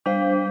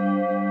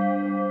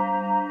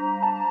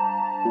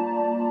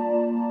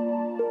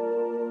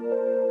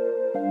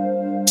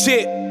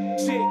Shit.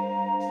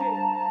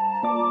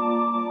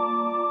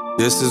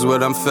 This is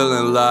what I'm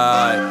feeling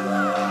like.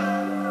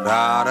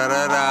 Da da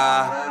da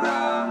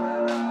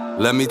da.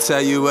 Let me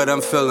tell you what I'm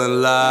feeling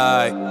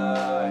like.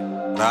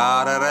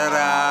 Da da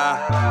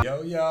da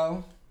da.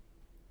 Yo.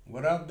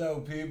 What up, though,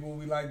 people?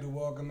 We like to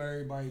welcome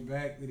everybody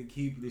back to the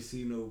Keep It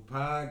Casino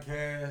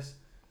podcast.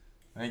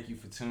 Thank you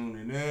for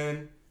tuning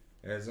in.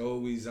 As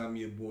always, I'm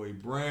your boy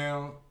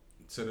Brown.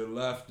 To the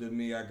left of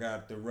me, I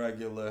got the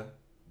regular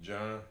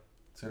John.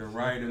 To the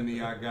right of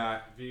me, I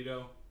got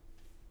Vito,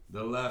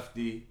 the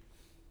lefty.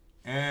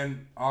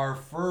 And our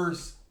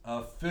first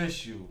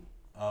official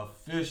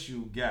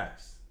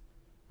guest.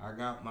 I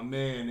got my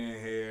man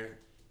in here,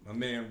 my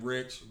man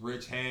Rich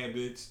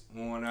Habits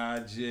on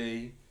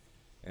IG.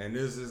 And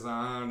this is an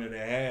honor to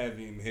have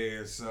him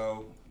here,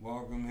 so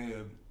welcome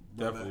here.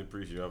 Brother. definitely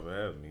appreciate y'all for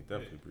having me.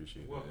 Definitely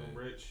appreciate it. Welcome,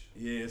 Rich.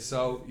 Yeah,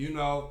 so,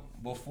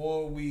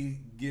 before we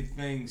get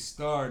things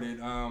started,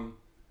 I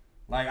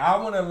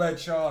want to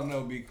let y'all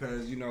know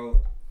because,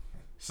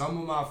 some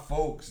of my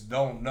folks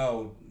don't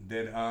know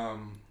that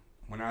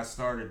when I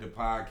started the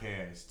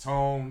podcast,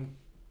 Tone,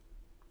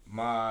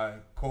 my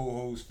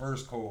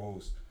first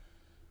co-host,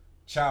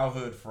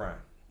 childhood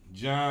friend.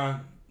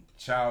 John,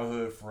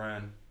 childhood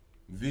friend.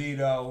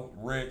 Vito,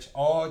 Rich,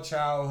 all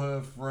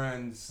childhood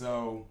friends.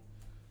 So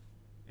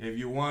if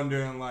you're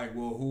wondering,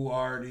 who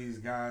are these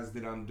guys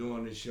that I'm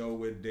doing the show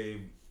with?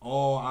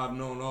 I've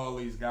known all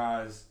these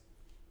guys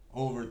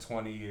over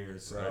 20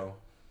 years. So, right.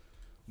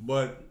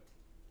 But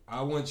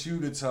I want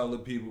you to tell the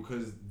people,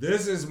 because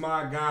this is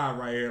my guy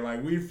right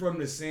here. We from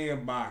the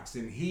Sandbox,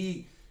 and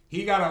he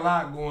got a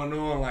lot going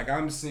on.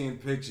 I'm seeing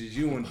pictures.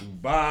 You in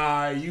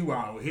Dubai, you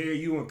out here,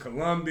 you in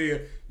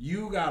Colombia.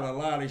 You got a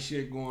lot of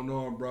shit going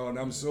on, bro. And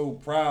I'm so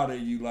proud of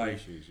you.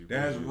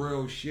 That's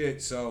real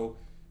shit. So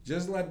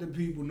just let the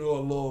people know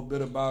a little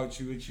bit about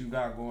you, what you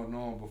got going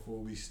on before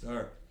we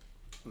start.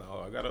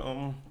 No, I got a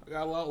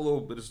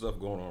little bit of stuff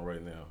going on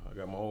right now. I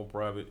got my own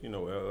private,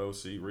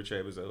 LLC, Rich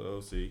Habits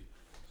LLC.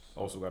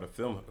 Also got a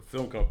film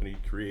company,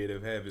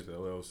 Creative Habits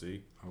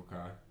LLC.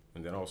 Okay.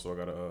 And then also I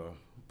got a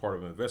part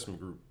of an investment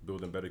group,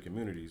 Building Better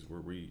Communities,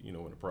 where we, in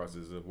the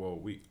process of,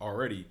 we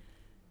already,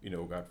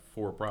 got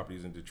 4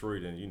 properties in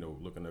Detroit and,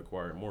 looking to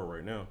acquire more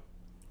right now.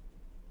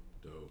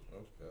 Dope.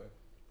 Okay.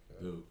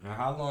 Dope. And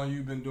how long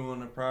you been doing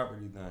the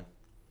property thing?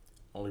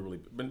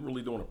 Been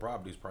doing the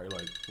properties probably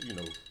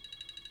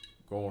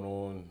going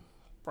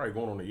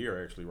on a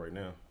year actually right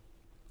now.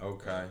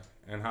 Okay.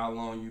 And how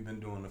long you been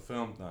doing the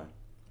film thing?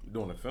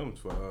 Doing the films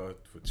for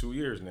 2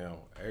 years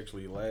now.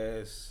 Actually,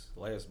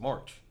 last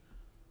March,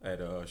 at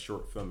a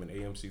short film in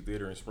AMC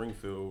Theater in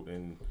Springfield,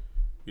 and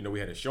we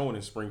had a showing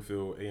in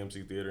Springfield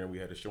AMC Theater, and we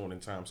had a showing in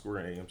Times Square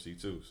in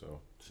AMC too. So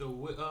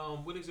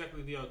what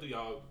exactly do y'all do?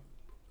 Y'all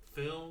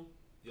film?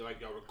 Y'all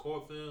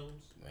record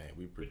films? Man,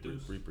 we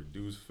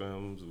produce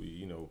films.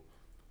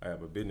 I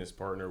have a business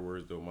partner,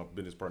 whereas though my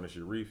business partner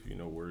Sharif,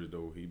 whereas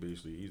though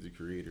he's the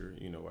creator.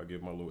 I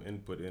give my little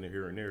input in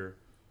here and there.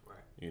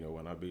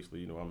 And I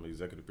basically, I'm the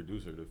executive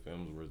producer of the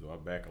films, whereas though I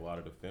back a lot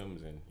of the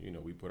films, and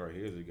we put our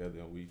heads together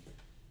and we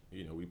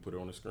put it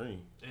on the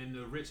screen. And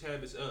the Rich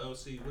Habits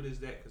LLC, what does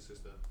that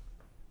consist of?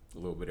 A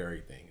little bit of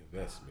everything: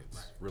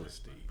 investments, real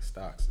estate,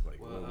 stocks, a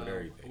little bit of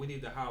everything. We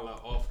need to holler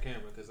off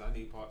camera because I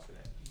need parts of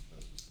that.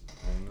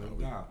 No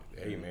doubt.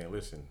 Hey man,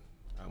 listen,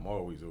 I'm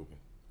always open.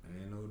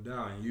 Ain't no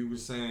doubt. And you were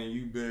saying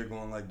you big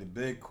on the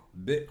big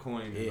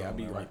Bitcoin. Yeah, I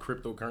be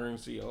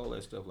cryptocurrency, all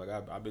that stuff. I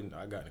got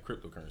into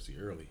cryptocurrency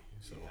early.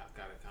 So yeah, I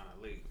got it kind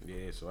of late.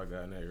 Yeah, so I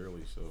got in that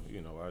early. So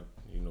I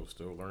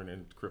still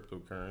learning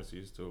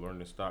cryptocurrency, still learning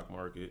the stock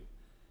market,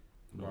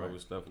 all other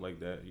stuff like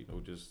that.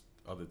 Just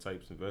other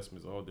types of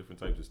investments, all different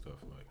types of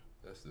stuff.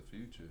 That's the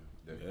future.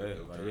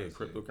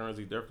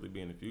 Cryptocurrency definitely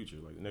be in the future.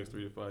 The next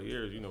 3 to 5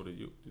 years,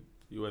 the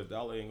U.S.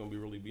 dollar ain't gonna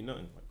really be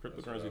nothing.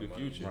 Cryptocurrency the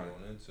future. Right.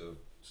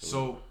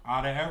 So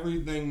out of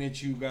everything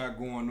that you got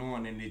going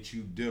on and that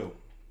you do,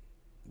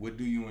 what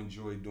do you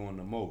enjoy doing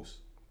the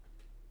most?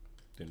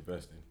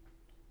 Investing.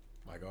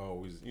 I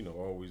always been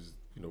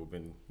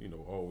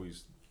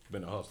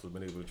a hustler,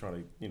 been able to try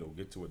to,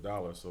 get to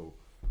 $1. So,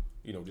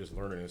 just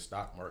learning the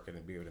stock market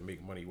and be able to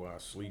make money while I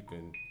sleep,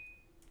 and,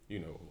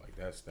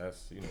 that's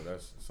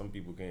some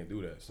people can't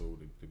do that. So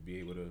to be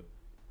able to,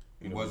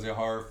 Was it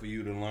hard for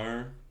you to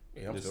learn?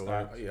 Yeah,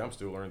 I'm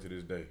still learning to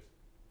this day.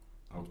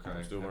 Okay.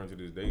 I'm still learning to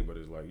this day, but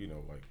it's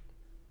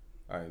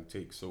I can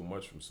take so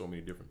much from so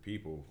many different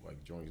people,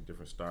 join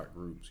different stock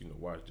groups,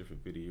 watch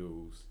different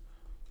videos.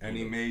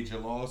 Any major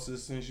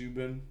losses since you've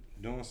been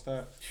doing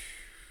stock?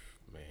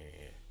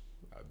 Man,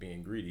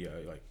 being greedy,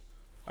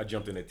 I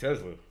jumped into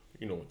Tesla.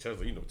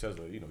 Tesla,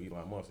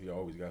 Elon Musk, he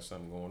always got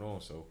something going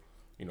on. So,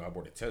 I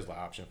bought a Tesla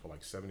option for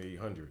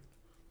 $7,800.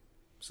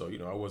 So,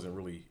 I wasn't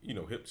really,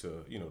 hip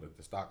to,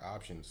 the stock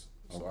options.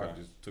 So I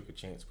just took a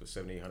chance, put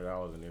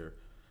 $7,800 in there.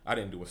 I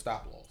didn't do a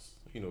stop loss.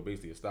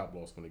 Basically a stop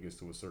loss when it gets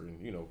to a certain,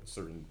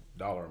 certain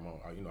dollar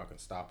amount. I can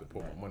stop and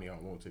put my money out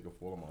and won't take a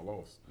full amount of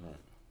loss. Right.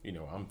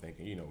 I'm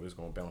thinking, it's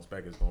gonna bounce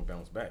back. I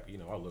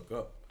look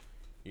up,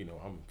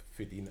 I'm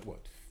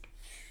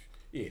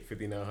Yeah,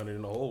 5,900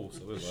 in the hole.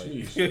 So it's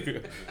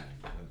like,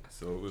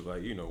 so it was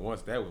like, you know,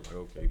 once that was like,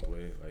 okay,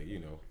 play, like, you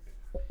know,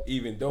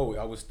 even though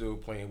I was still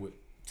playing with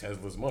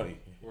Tesla's money,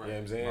 you know what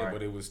I'm saying? Right.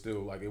 But it was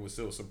still like, it was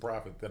still some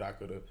profit that I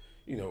could have,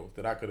 you know,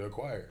 that I could have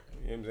acquired. You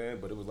know what I'm saying?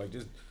 But it was like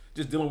just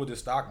dealing with the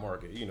stock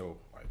market, you know,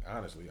 like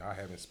honestly, I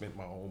haven't spent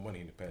my own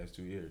money in the past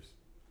 2 years.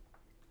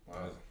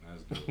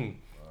 That's good. You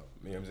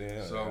know what I'm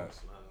saying?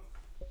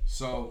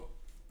 So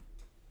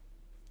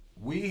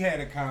we had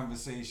a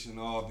conversation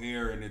off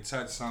air, and it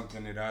touched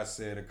something that I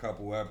said a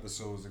couple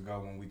episodes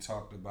ago when we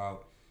talked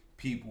about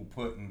people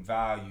putting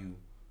value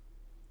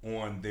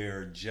on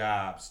their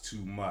jobs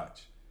too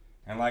much.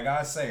 And like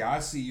I say, I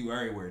see you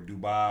everywhere.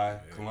 Dubai,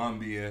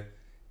 Colombia,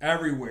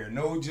 everywhere.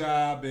 No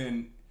job.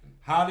 And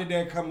how did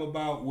that come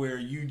about where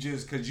you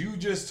just, because you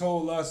just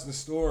told us the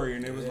story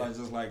and it was like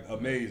just like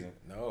amazing.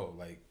 No,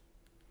 like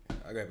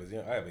I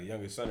have a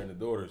younger son and a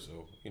daughter,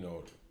 so you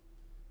know,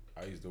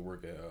 I used to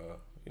work at a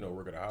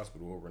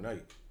hospital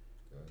overnight.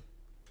 Okay.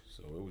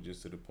 So it was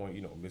just to the point,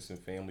 you know, missing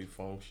family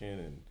function,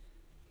 and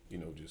you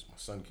know, just my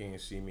son can't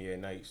see me at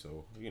night.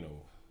 So you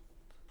know,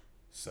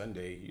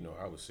 Sunday, you know,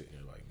 I was sitting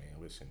there like,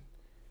 man, listen,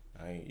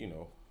 I ain't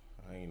no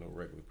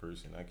regular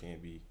person. I can't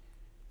be,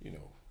 you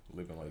know,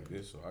 living like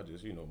this. So I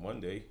just, you know,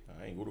 Monday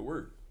I ain't go to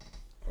work.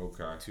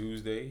 Okay.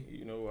 Tuesday,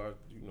 you know, I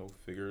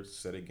figured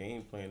set a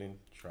game plan and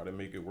try to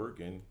make it work,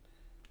 and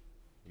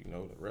you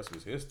know, the rest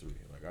was history.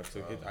 Like I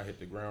hit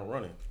the ground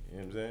running. You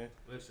know what I'm saying?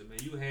 Listen, man,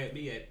 you had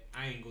me at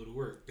I ain't go to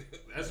work.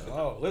 That's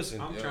what listen.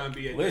 I'm trying to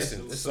be at.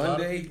 Listen,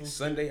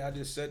 Sunday I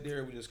just sat there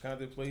and we just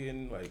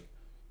contemplating like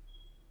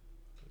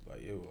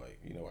yo, like,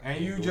 you know.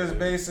 And you just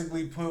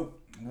basically put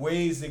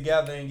ways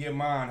together in your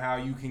mind how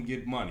you can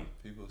get money.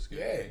 People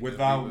scared.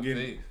 Without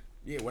getting.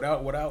 Yeah,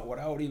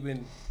 without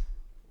even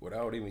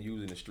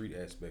using the street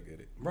aspect of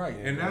it. Right,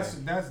 and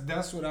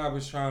that's what I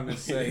was trying to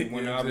say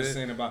when I was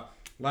saying about,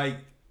 like,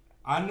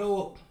 I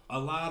know a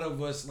lot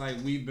of us, like,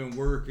 we've been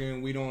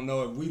working, we don't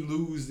know if we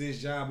lose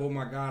this job, oh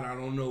my God, I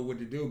don't know what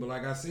to do. But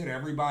like I said,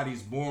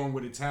 everybody's born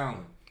with a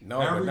talent. No,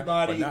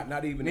 everybody, but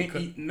not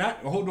even.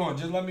 Not hold on,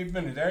 just let me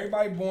finish.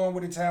 Everybody born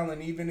with a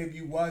talent, even if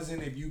you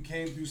wasn't, if you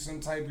came through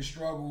some type of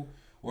struggle,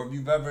 or if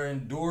you've ever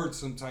endured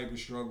some type of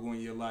struggle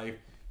in your life,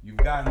 you've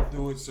gotten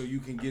through it so you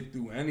can get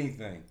through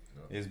anything.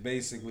 Is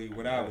basically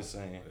what I was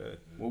saying.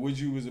 What would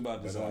you was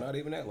about to say? No, not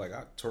even that. Like,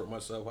 I taught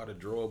myself how to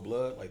draw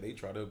blood. Like, they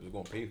was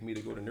gonna pay for me to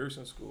go to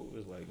nursing school.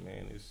 It's like,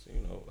 man, it's, you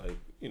know, like,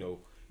 you know,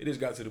 it just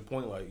got to the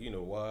point, like,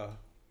 why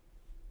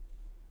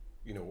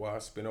I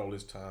spend all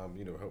this time,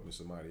 you know, helping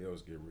somebody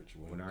else get rich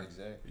when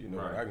exactly. You know,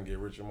 I can get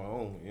rich on my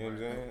own. You know what I'm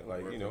saying?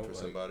 Like, working you know, for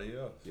somebody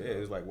else. Yeah,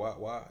 it's like why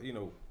why.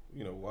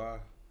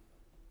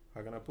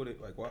 How can I put it?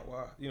 Like, why,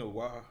 why?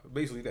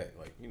 Basically that,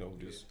 like, you know,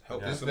 just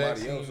helping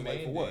somebody else.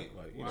 Like, for what?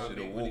 Like, you know, should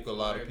have woke a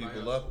lot of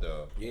people up,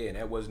 though. Yeah, and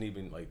that wasn't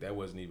even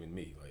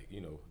me. Like,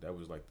 you know, that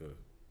was like the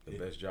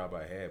best job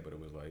I had, but it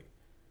was like,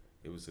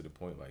 it was to the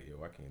point like,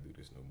 yo, I can't do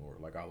this no more.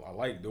 Like, I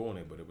like doing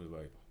it, but it was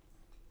like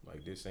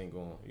this ain't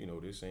going. You know,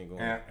 this ain't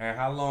going. And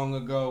how long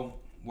ago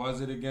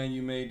was it again?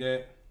 You made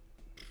that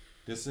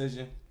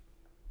decision?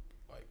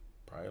 Like,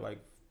 probably like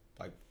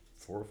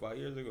 4 or 5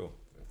 years ago.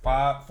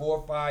 4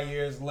 or 5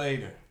 years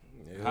later.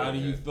 Yeah, how do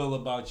you feel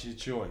about your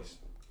choice?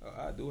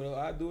 I do it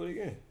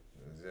again.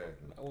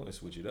 Exactly. I want to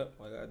switch it up.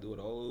 Like, I do it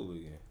all over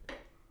again.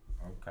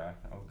 Okay.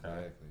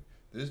 Exactly.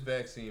 This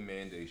vaccine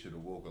mandate should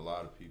have woke a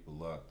lot of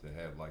people up to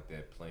have like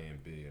that plan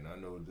B. And I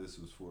know this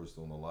was forced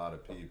on a lot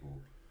of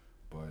people,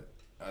 but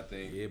I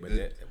think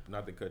that,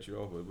 not to cut you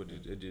off, but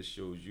it just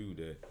shows you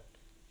that,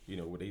 you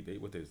know, we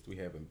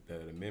have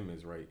that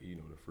amendments, right? You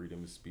know, the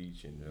freedom of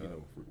speech, and you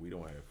know, we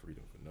don't have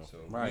freedom for nothing.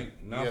 So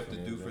we have to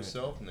do for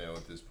self now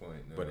at this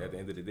point. Now. But at the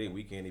end of the day,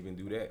 we can't even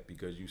do that,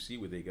 because you see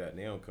what they got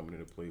now coming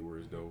into play,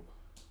 whereas though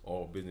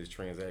all business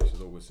transactions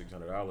over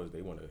 $600,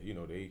 they want to, you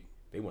know, they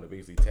want to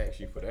basically tax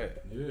you for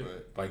that. Yeah.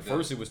 Like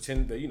first it was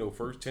 10. You know,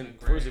 first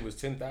it was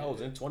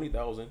 10,000,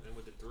 20,000. And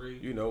with the 3,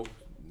 you know,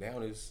 now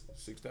it's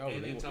 6,000.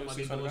 And they talking about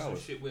they doing some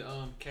 $600. shit with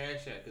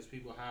Cash App because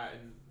people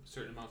hiding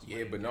certain amounts of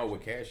money. Yeah, but no,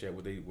 with Cash App,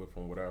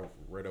 from what I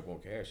read up on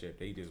Cash App,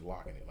 they just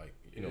locking it. Like,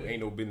 you know,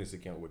 ain't no business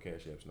account with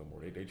Cash Apps no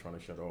more. They trying to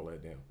shut all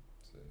that down.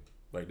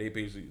 Like, they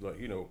basically, like,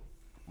 you know,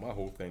 my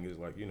whole thing is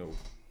like, you know,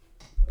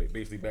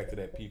 basically back to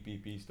that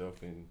PPP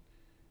stuff and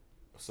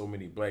so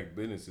many black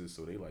businesses.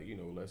 So they like, you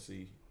know, let's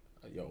see,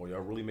 y'all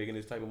really making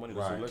this type of money?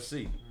 Right. So let's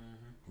see.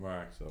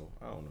 Right. So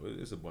I don't know.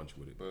 It's a bunch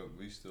with it. But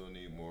we still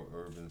need more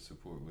urban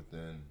support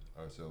within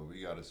ourselves.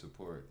 We got to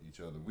support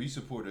each other. We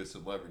support a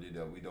celebrity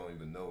that we don't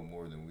even know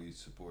more than we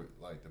support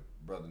like the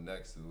brother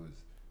next to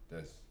us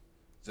that's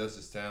just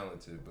as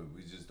talented, but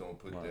we just don't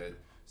put that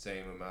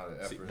same amount of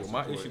effort. Well,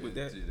 my issue with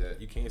that,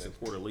 you can't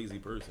support a lazy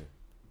person.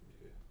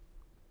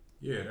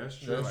 Yeah, that's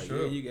true. That's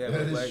true. Yeah, you got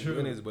a black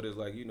business, but it's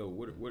like, you know,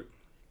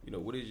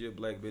 what is your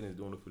black business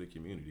doing for the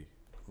community?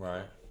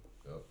 Right.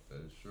 Yep,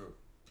 that is true.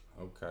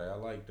 Okay, I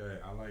like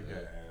that. I like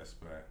that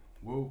aspect.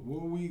 What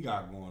we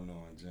got going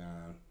on,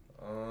 John?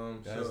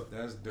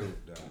 That's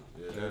dope, though.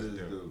 Yeah, that is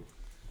dope.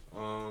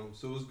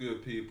 So it's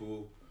good,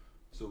 people.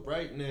 So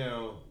right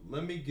now,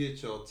 let me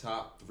get your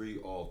top 3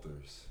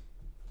 authors.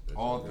 that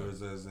y'all got.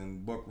 Authors as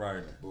in book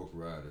writer. Book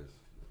writers.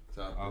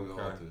 Top 3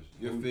 Okay. authors.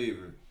 Your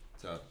favorite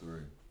top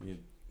 3. Your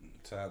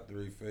top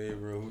 3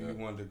 favorite. Who you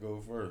want to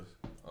go first?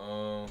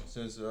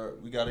 Since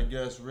we got a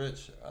guest,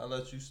 Rich, I'll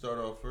let you start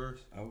off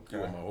first. Okay.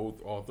 You want my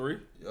all 3?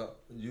 Yeah,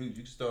 you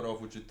can start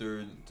off with your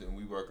third, and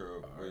we work our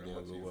way I'm down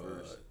gonna to you go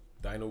first.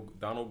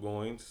 Donald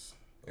Goines.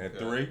 At Okay.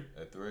 3?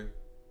 At 3.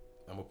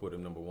 I'm gonna put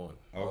him number 1.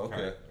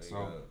 Okay. So So,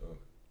 all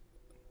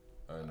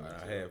right, number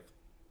I 2. have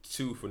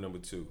 2 for number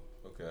 2.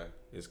 Okay.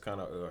 It's kind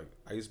of like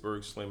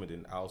Iceberg Slim and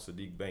then Al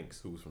Sadiq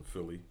Banks, who's from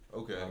Philly.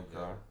 Okay.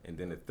 okay. And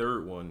then the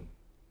third one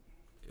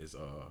is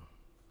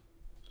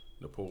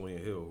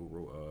Napoleon Hill, who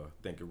wrote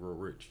Think and Grow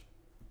Rich.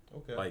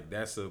 Okay. Like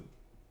that's a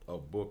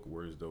book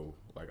where as though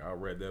like I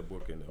read that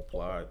book and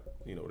applied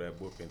that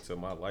book into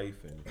my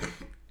life and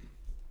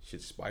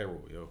shit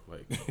spiral, yo.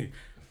 Like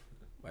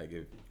like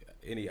if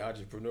any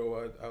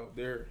entrepreneur out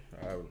there,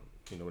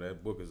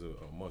 that book is a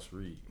must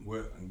read.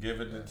 Give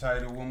it the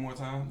title one more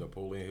time.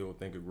 Napoleon Hill,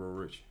 Think and Grow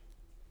Rich.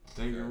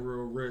 Thinking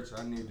Real Rich.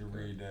 I need to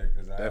read that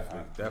because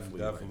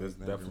Definitely, that's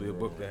definitely a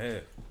book to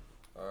have.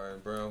 All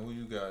right, Brown. Who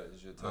you got?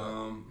 Is your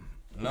top?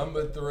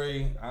 Number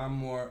 3,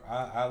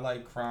 I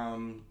like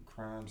crime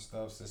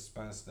stuff,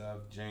 suspense stuff.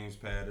 James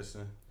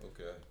Patterson.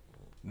 Okay.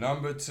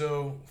 Number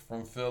 2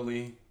 from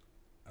Philly.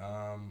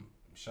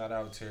 Shout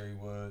out Terry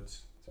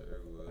Woods. Terry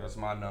Woods. That's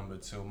my number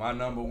 2. My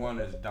number 1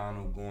 is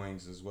Donald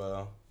Goines as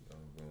well.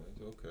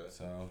 Okay.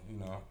 So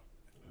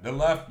the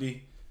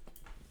lefty.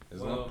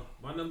 Well,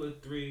 my number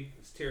 3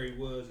 is Terry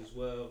Woods as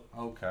well.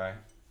 Okay.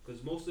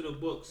 Because most of the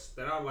books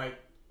that I like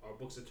are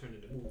books that turn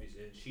into movies,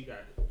 and she got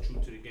True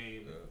to the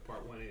Game,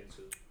 part 1 and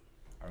 2.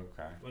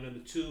 Okay. My number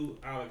 2,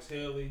 Alex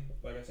Haley.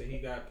 Like I said, he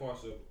got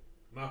parts of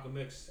Malcolm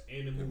X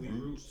and the movie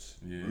Roots.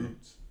 Yeah.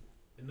 Roots.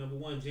 And number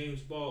 1, James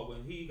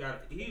Baldwin. He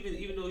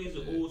even though he's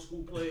an old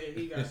school player,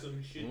 he got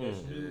some shit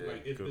that's new.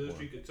 Like if good Bill one.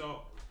 Street could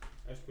talk,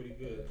 that's pretty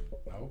good.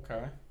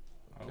 Okay.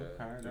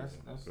 Okay.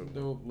 That's a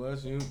dope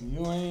list. You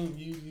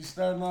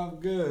starting off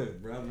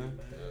good, brother.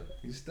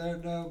 You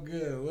starting off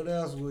good. What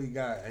else we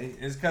got?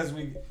 It's cause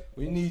we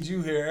need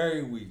you here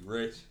every week,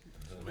 Rich.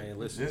 Man,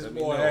 listen, This let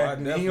me boy know. I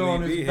acting, definitely he on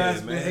be his here,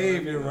 best man.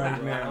 behavior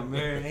right now,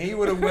 man. He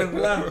would have went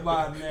left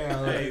by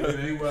now if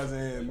he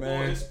wasn't here, Boy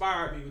man.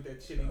 inspired me with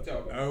that shit he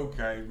talking.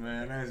 Okay,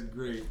 man, that's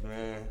great,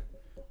 man.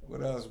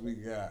 What else we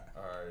got?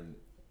 All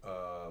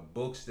right.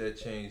 Books that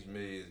changed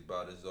me is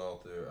by this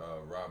author,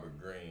 Robert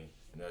Greene.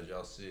 And as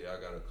y'all see, I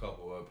got a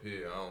couple up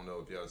here. I don't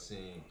know if y'all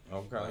seen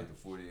like the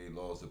 48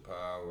 Laws of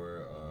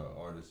Power,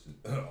 Artist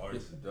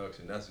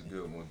Seduction. That's a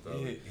good one,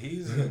 though.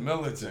 He's a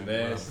militant, bro.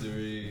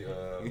 Mastery,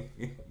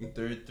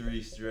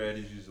 33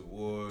 Strategies of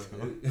War.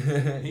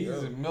 He's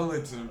a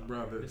militant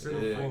brother to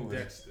the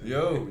fullest.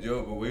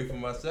 Yo, but wait for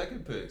my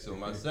second pick. So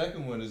my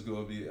second one is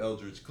gonna be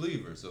Eldridge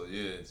Cleaver. So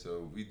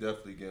so we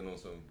definitely getting on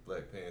some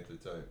Black Panther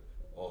type,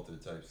 author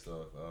type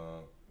stuff.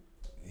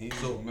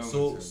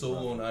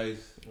 Soul on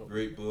Ice,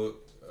 great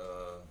book.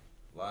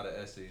 A lot of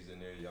essays in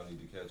there y'all need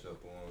to catch up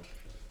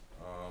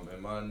on.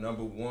 And my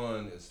number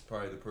 1 is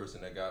probably the person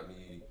that got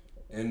me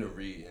into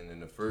reading in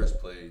the first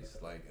place,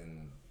 like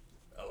in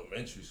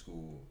elementary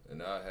school.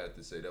 And I had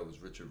to say that was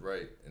Richard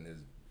Wright and his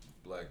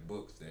black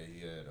books that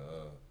he had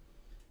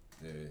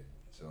there.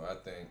 So I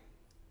think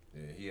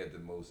he had the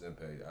most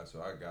impact.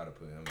 So I gotta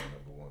put him at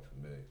number 1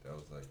 for me. That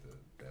was like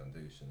the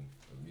foundation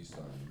of me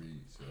starting to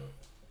read. So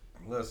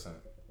listen.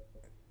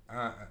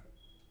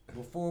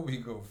 Before we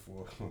go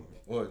forward.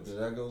 What,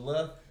 did I go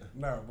left?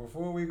 No,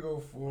 before we go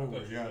I forward,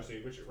 thought you were gonna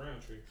say Richard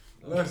Roundtree.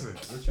 listen,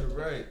 Richard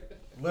Wright.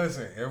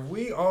 listen, if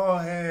we all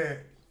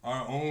had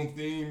our own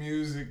theme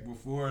music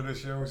before the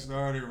show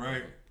started,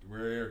 right?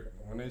 Where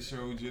when they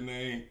showed your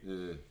name,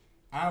 Yeah.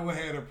 I would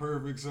have a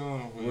perfect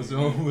song for What's you.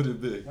 wrong with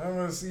it, big? I'm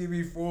gonna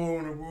CB4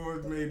 when the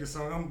boys made the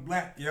song. I'm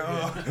black, y'all.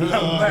 I'm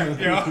black,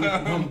 y'all.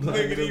 I'm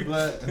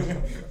black.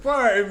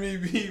 Pardon me,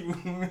 people,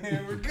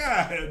 man. But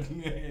God,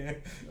 man.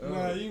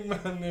 Nah, you my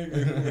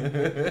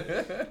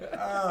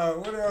nigga.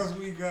 What else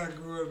we got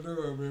going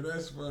on, man?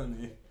 That's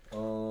funny.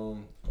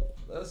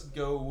 Let's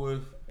go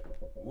with,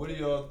 what do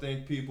y'all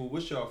think, people?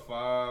 What's your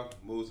 5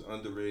 most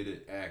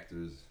underrated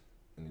actors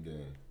in the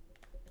game?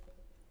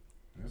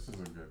 This is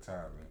a good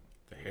topic.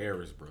 The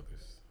Harris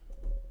brothers.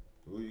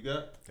 Who you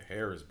got? The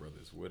Harris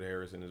brothers. Wood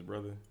Harris and his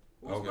brother.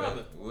 Who's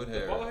brother? Wood The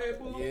Harris. bald head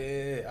bull?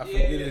 Yeah, I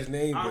forget his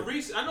name. I But know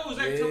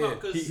exactly talking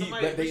about because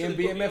somebody they in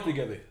recently put me BMF on.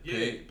 together.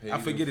 Yeah.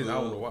 I forget his. I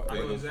don't know why. I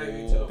know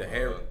exactly The talking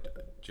Harris,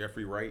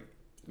 Jeffrey Wright.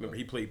 Remember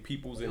he played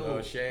Peoples in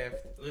Shaft.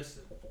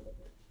 Listen,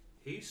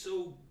 he's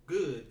so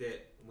good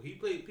that when he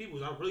played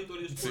Peoples, I really thought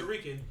he was Puerto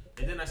Rican,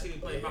 and then I seen him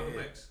playing Malcolm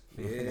X.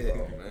 Yeah,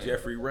 man.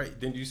 Jeffrey Wright.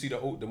 Didn't you see the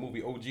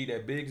movie OG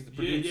that Biggs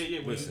produced? Yeah.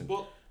 When Listen, his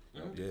book.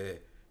 yeah,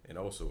 and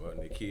also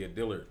Nakia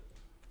Dillard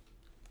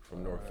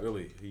from North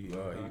Philly.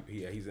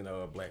 He's in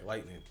Black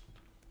Lightning,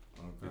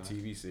 the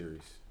TV series.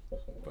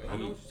 But I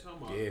know what you're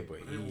talking about. Yeah, but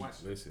I didn't watch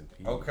it. listen.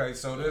 Okay,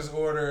 so this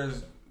order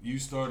is you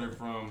started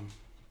from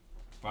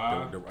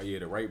 5.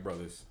 The Wright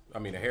brothers. I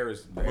mean the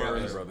Harris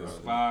brothers.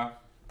 5.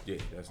 Yeah,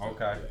 that's the,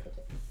 Okay.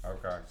 Yeah.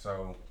 Okay,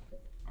 so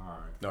all right,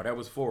 No, that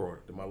was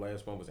 4. My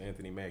last one was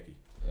Anthony Mackie.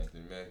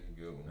 Anthony Mackie,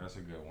 good one. that's a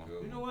good one.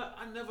 Good You know one. what?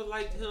 I never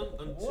liked him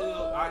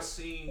until I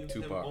seen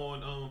Tupac. him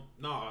on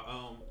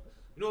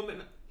you know what,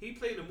 man? He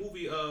played a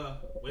movie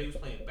when he was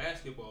playing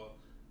basketball,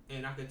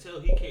 and I could tell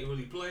he can't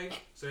really play,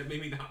 so that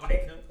made me not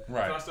like him.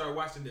 Right. So I started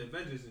watching the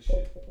Avengers and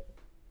shit.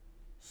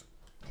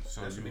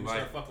 So That's what you made me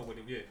like start fucking with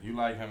him. Yeah, you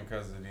like him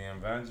because of the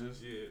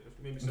Avengers? yeah. That's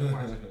what made me start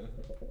watching him.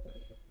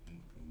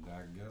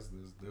 I guess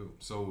this dude.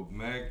 So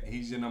Mac,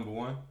 he's your number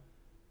one,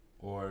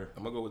 or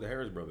I'm gonna go with the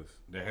Harris brothers.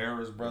 the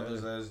Harris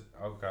brothers as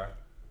okay.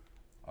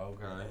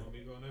 Okay. Want me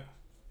to go next?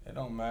 It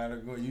don't matter.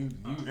 Go you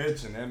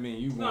itching. That mean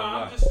you No, going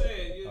I'm left. just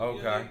saying.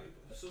 Okay. Like,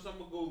 since I'm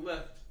gonna go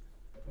left,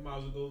 I might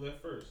as well go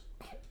left first.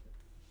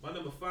 My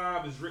number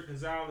 5 is Rick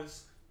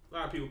Gonzalez. A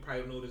lot of people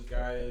probably know who this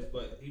guy is,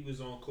 but he was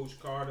on Coach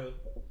Carter,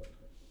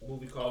 a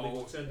movie called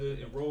Legal Tender,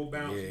 and Roll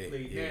Bounce. He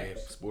played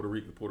Naps. Puerto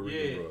Rico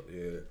Yeah. bro.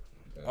 Yeah.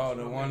 Oh,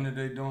 the one that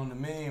they doing the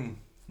meme.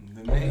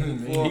 The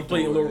meme. He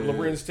played for-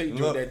 Lorenz Tate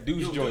joint, that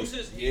Deuce Yo, joint.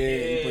 Deuces? Yeah,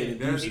 he played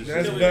the That's, Deuces.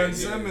 that's killing Ben it.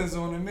 Simmons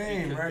on the He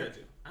meme, couldn't right? catch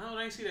it.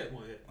 I ain't see that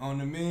one yet. On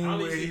the I meme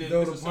only where seen he the-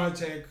 throw the the punch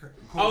song. at.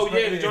 Oh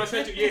yeah, the Coach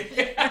joint Carter.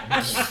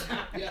 center,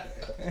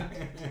 yeah.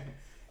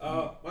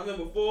 My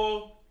number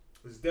 4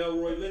 is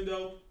Delroy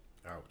Lindo.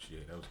 Ouch, yeah,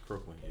 that was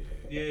Crooklyn. Yeah.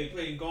 Yeah, he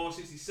played in Gone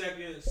 60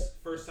 Seconds,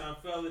 First Time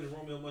Felon, and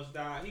Romeo Must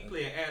Die. He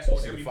played an asshole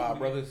in See every the Five movie.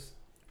 Brothers.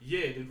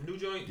 Yeah, the new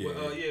joint. Yeah.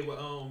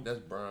 With That's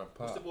Brian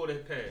what's the Pop. boy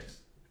that passed?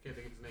 Can't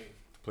think of his name.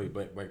 Played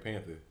Black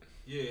Panther.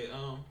 Yeah,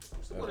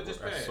 what's the boy that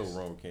just That's passed? so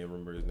wrong. Can't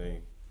remember his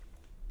name.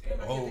 Damn,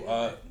 I can't think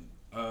of his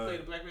name. Played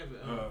the Black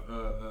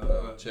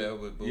Panther.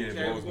 Chadwick Boseman. yeah,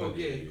 Chadwick Boseman. Boseman,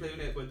 yeah, he played in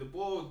that. But the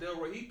boy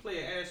Delroy, he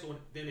played an asshole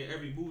in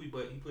every movie,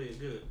 but he played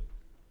good.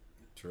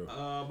 True.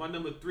 My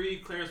number 3,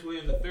 Clarence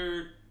Williams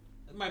III.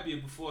 It might be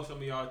before some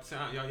of y'all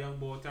young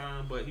boy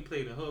time, but he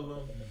played in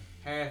Hoodlum,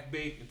 Half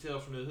Baked, and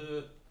Tales from the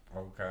Hood.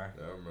 Okay.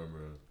 I remember.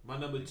 My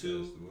number He 2,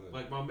 passed away.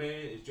 like my man,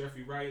 is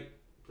Jeffrey Wright.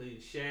 Played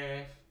in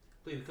Shaft,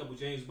 played in a couple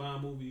James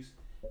Bond movies,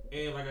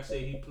 and like I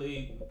said, he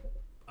played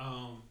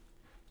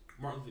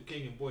Martin Luther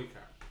King in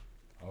Boycott.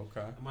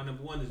 Okay. And my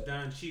number 1 is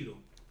Don Cheadle.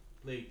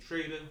 Played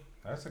Trader.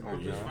 That's a Oh,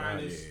 good just job. fine.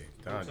 Yeah, Finest,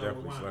 Don Hotel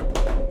definitely Rwanda.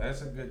 slept.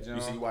 That's a good job.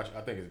 You see, watch.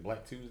 I think it's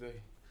Black Tuesday.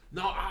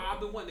 No, I've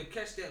been wanting to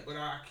catch that, but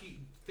I keep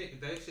thinking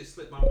that shit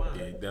slipped my mind.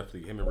 Yeah,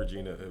 definitely. Him and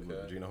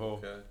Regina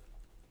Hall. Okay.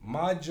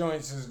 My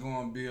joints is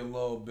gonna be a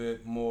little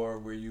bit more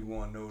where you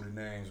gonna know the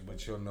names,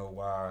 but you'll know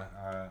why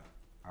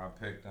I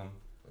picked them.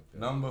 Okay.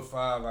 Number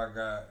 5, I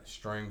got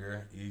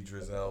Stringer,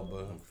 Idris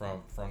Elba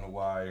from The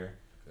Wire.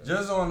 Okay.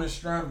 Just on the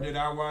strength that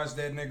I watched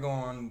that nigga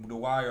on The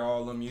Wire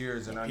all them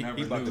years, and I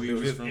never knew he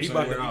was from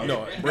somewhere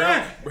else.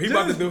 He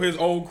about to do his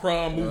own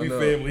crime movie know.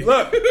 family.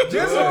 Look,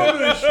 just on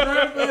the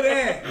strength of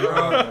that,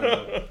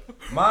 bro.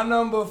 My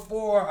number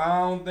 4, I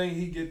don't think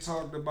he get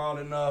talked about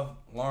enough.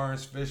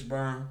 Lawrence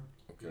Fishburne.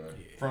 Okay.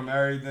 From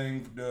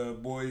everything, the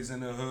Boys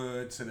in the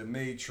Hood to the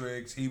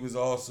Matrix, he was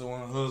also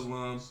in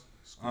Hoodlum.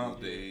 School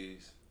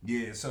Days.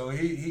 Yeah, so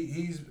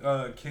he's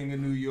King of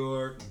New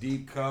York,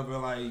 Deep Cover,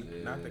 like.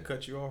 Yeah. Not to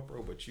cut you off,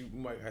 bro, but you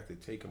might have to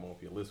take him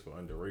off your list for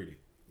underrated.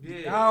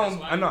 Yeah,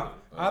 I know.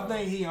 I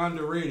think he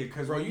underrated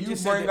because Bro, when you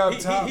just bring said up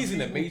that. top, He's in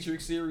the people-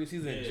 Matrix series.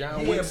 He's in Yeah.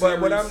 John Yeah, Wick but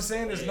series. what I'm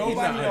saying is Yeah, nobody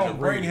he's not gonna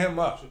bring underrated. him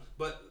up.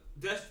 But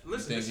that's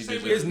listen. think It's the he same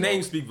deserves way. His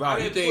name speak I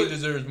volumes. think he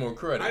deserves more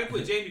credit. I didn't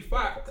put Jamie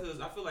Foxx because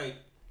I feel like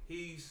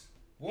he's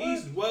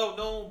well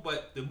known,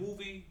 but the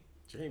movie.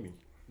 Jamie.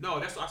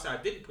 No, that's why I said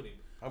I didn't put him.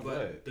 I'm but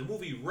glad. the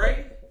movie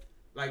Ray,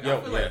 like Yo,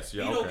 I feel yes, like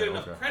yeah, he don't okay, get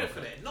enough okay, credit okay. for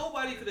that.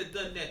 Nobody could have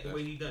done that the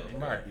way he done it.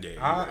 Right. Yeah,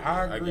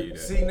 I I agree. give you that.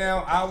 See,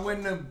 now I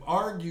wouldn't have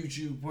argued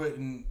you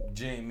putting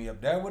Jamie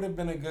up. That would have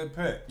been a good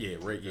pick. Yeah,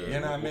 Ray. Yeah. You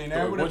know what I mean?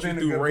 That would've Once been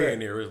you a threw good Ray pick. in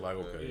there, it's like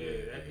okay.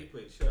 Yeah, that he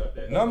played shit out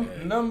there.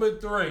 Number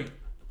 3,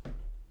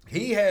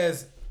 he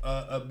has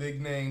a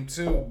big name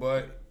too,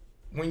 but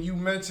when you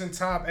mention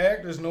top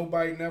actors,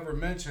 nobody never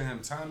mentioned him.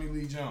 Tommy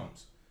Lee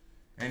Jones,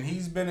 and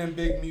he's been in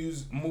big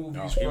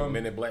movies from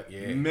Men in Black.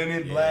 Yeah. Men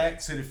in Yeah. Black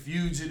to The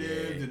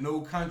Fugitive, Yeah. to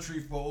No Country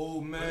for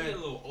Old But he's a Men.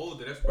 little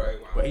older. That's probably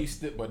why. But he's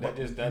still. But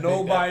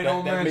Nobody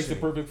don't that makes mention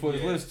it perfect for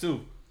his Yeah. list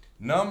too.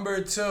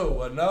 Number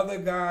 2, another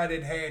guy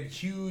that had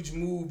huge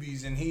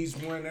movies and he's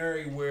went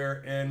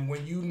everywhere. And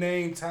when you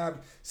name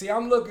top, see,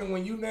 I'm looking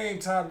when you name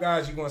top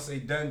guys, you're gonna say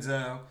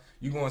Denzel,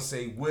 you're gonna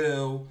say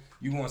Will,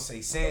 you're gonna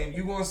say Sam,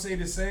 you're gonna say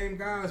the same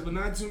guys, but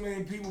not too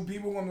many people.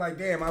 People gonna be like,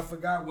 damn, I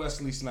forgot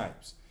Wesley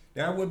Snipes.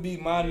 That would be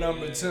my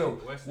number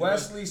 2.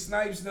 Wesley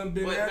Snipes done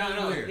been But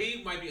everywhere.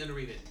 he might be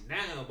underrated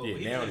now. But Yeah,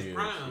 when he now was in he his is,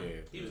 prime, yeah.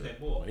 he was that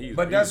boy.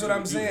 But that's what I'm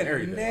he was saying.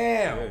 everything. Now,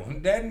 Yeah.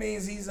 that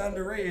means he's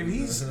underrated. If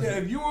he's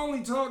if you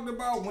only talked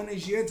about when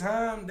it's your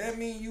time, that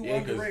means you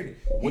Yeah, 'cause underrated.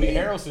 Woody He-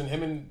 Harrelson,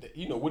 him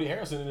and Woody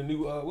Harrelson in the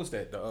new what's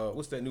that?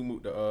 What's that new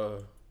movie?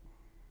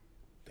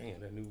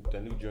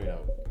 That new joint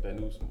out. That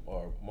new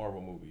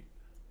Marvel movie.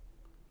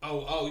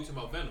 Oh, you talking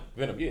about Venom?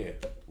 Venom, yeah.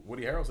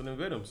 Woody Harrelson in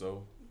Venom,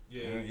 so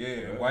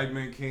Yeah, White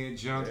Man Can't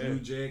Jump, Yeah. New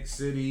Jack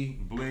City,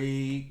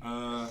 Blade,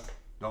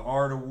 The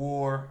Art of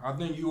War. I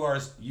think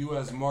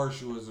U.S.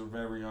 Marshal is a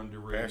very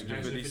underrated. Passenger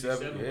movie.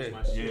 57, was yeah.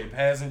 my shit. Yeah,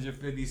 Passenger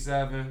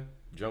 57.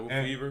 Jungle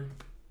And- Fever.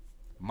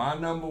 My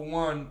number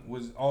one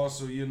was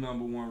also your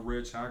number one,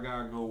 Rich. I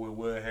gotta go with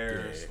Will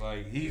Harris. Yeah.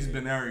 Like he's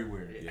been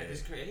everywhere. Yeah,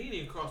 it's crazy. He didn't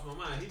even cross my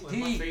mind. He was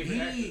my favorite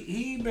actor.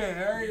 He been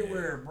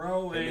everywhere,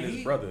 bro. Him and his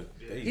he, brother.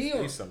 he-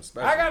 They something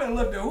special. I gotta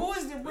look at who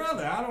is the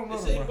brother. I don't know.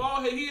 They The say brother.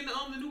 bald head. He in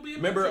the new BMF.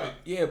 Remember, joint.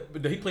 yeah,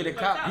 but he played a Like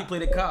cop. cop. He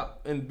played a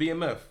cop in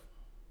BMF.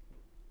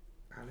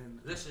 I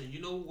didn't. Listen, you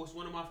know what's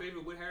one of my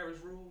favorite Will Harris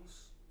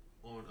roles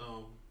on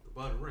the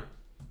Butter Rim?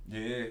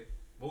 Yeah.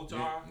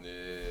 Motar.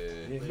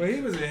 Yeah. But he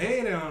was a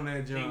hater on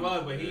that He joint.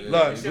 was, but he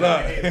Look, he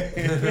look.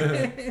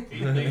 He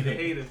played the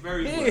hater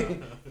very well.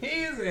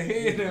 He's a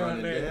hater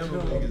on that Damn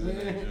joint, niggas in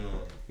that man.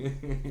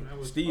 joint. That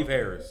was Steve fun.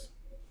 Harris.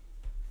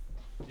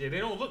 Yeah, they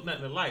don't look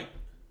nothing alike.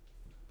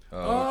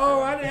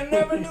 Oh, I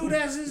never knew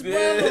that's his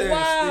brother.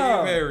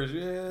 Wow. Steve Harris.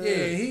 Yeah.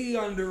 Yeah, he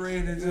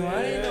underrated too.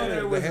 I didn't know that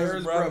the was his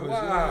Harris brother.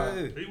 brothers. Wow.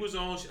 Yeah. He was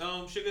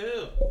on Sugar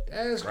Hill.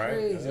 That's Right,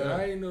 crazy. yeah.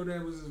 I didn't know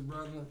that was his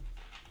brother.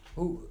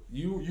 Who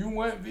you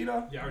went,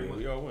 Vito? Yeah, I already Yeah, went.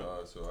 we all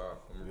went. So I'm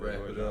Yeah, gonna wrap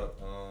go it ahead.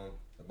 up.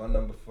 At my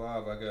number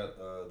 5, I got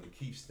the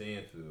Keith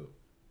Stanfield.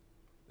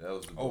 That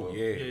was the Oh boy.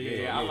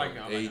 yeah. I like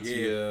him. I like him.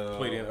 Yeah.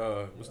 Played in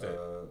what's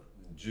that?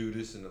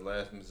 Judas and the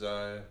Last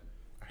Messiah.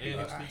 And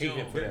I Mr. hate him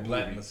Jones. for that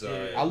Black movie.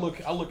 Messiah. I look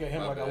at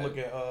him My like I bad. look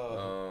at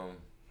Um,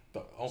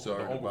 the Sorry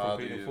to uncle from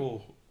bother Paid in you.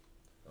 Full.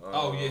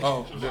 Oh yeah.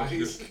 Oh,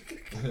 Ice.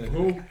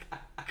 Who?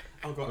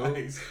 Uncle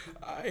Ice.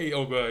 I hate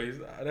Uncle Ice.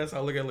 That's how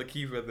I look at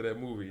Lakeith after that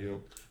movie,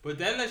 yo. But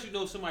that lets you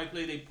know somebody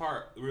played their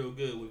part real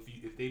good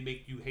if they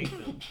make you hate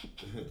them.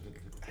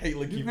 I hate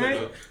Lakeith. You after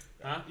think?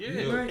 Huh? Yeah.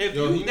 Yo, If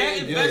Yo, you he that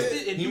made-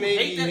 invested and he you made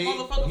hate me that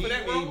motherfucker he for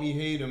that made role, me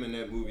hate him in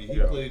that movie. He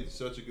Yo. played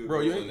such a good Bro,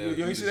 role you in that. ain't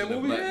Judas seen that and the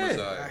movie? Black Yeah.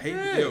 Messiah. I hate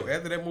Yeah. yo.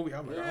 After that movie,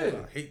 I'm like,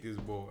 Yeah. I hate this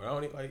boy. I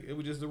don't like. It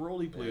was just the role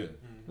he Yeah. played.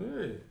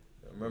 Yeah.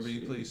 Remember he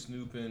played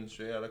Snoop in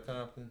Straight Outta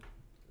Compton?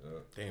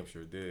 Damn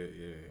sure did.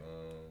 Yeah.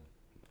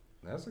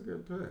 That's a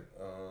good pick.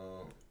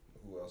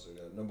 Who else I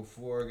got? Number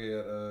 4, I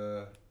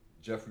got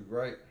Jeffrey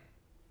Wright.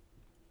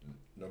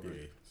 Number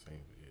Yeah. Same.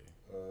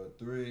 Yeah.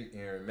 3,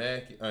 Aaron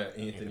Mackey,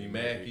 Anthony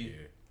Mackie.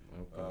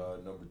 Yeah.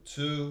 Number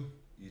 2,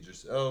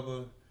 Idris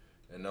Elba,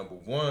 and number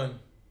 1,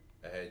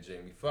 I had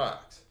Jamie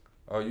Foxx.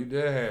 Oh, you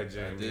did have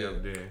Jamie did.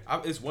 up there.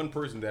 It's one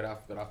person that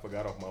I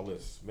forgot off my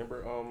list.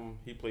 Remember,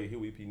 he played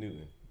Huey P.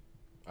 Newton.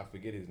 I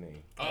forget his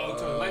name. oh,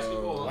 to the light skin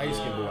boy. Light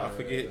skin boy. I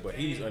forget, but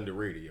he's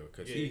underrated, yo.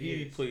 Cause Yeah, he he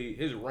is. played.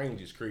 His range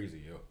is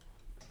crazy, yo.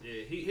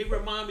 Yeah, he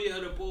remind me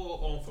of the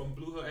boy from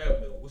Blue Hill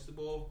Avenue. What's the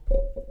boy?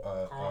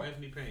 Carl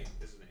Anthony Payne.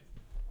 That's his name.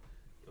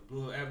 The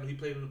Blue Hill Avenue. He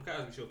played on the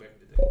Cosby Show back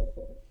in the day.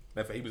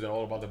 Matter of fact, he was in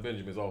All About the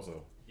Benjamins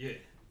also. Yeah.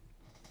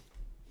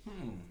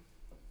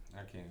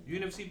 I can't. You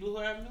never see Blue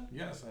Hill Avenue?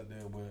 Yes, I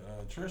did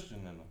with Tristan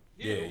in them.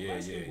 Yeah.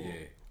 light skin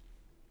boy.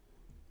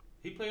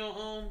 He played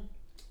on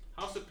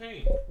House of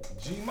Pain.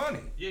 G Money.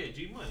 Yeah,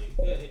 G Money.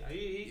 Yeah,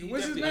 he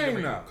What's his definitely name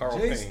underrated. now? Carl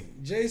Payne.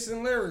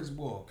 Jason Lyrics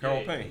boy. Carl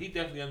Yeah, Payne. He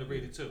definitely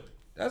underrated too.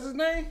 That's his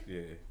name?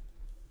 Yeah.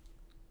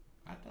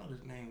 I thought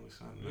his name was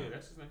something. Yeah, else.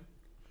 that's his name.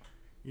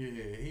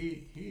 Yeah,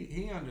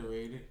 he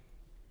underrated.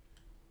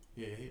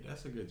 Yeah,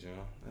 that's a good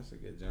John. That's a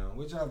good John.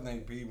 What y'all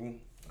think, people?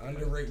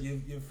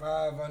 Underrated. Your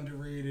 5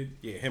 underrated.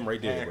 Yeah, him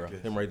right there, bro.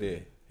 Actors. Him right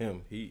there.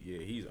 Him.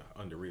 He's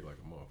underrated like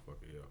a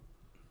motherfucker,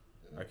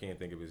 yo. I can't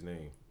think of his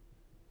name.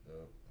 I'm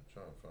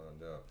trying to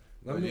find out.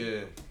 Let But me-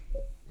 yeah,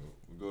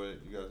 go ahead.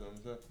 You got something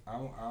to say?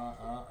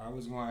 I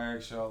was gonna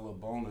ask y'all a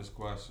bonus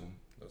question.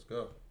 Let's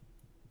go.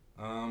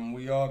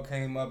 We all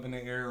came up in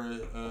the era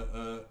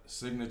of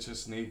signature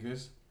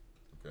sneakers.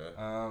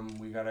 Okay.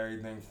 We got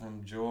everything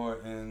from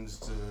Jordans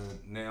to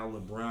now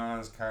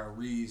LeBron's,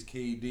 Kyrie's,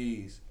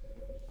 KD's.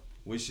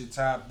 What's your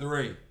top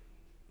 3?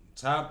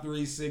 Top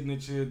 3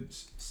 signature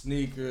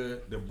sneaker,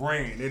 the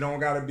brand. It don't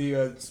gotta be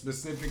a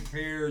specific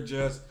pair,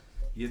 just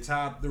your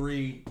top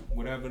 3,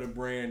 whatever the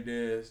brand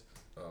is.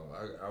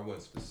 I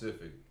went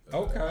specific.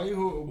 Okay,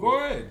 go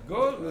ahead.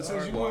 Go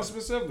since you well, want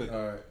specific.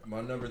 All right, my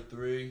number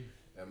 3,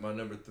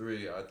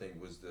 I think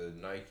was the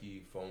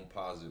Nike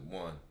Foamposite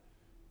 1,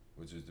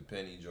 which is the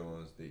Penny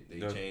Jones. They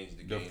changed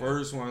the game. The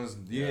first ones,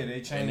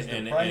 they changed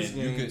And- the price and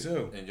you game could-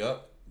 too. And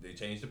yup, they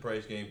changed the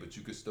price game, but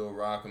you could still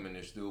rock them, and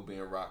they're still being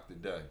rocked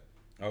today.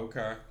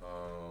 Okay.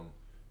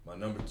 My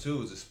number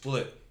 2 is a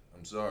split.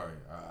 I'm sorry,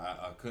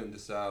 I couldn't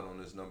decide on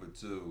this number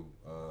 2,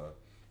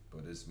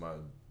 but it's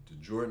the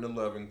Jordan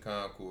 11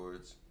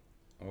 Concords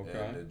Okay.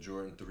 and the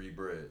Jordan 3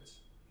 Breads.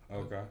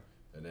 Okay.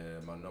 And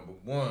then my number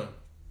 1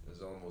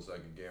 is almost like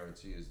a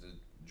guarantee is the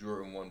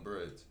Jordan 1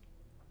 Breads.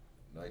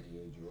 Nike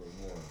Air Jordan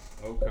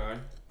 1. Okay.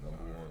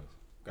 Number 1.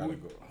 Gotta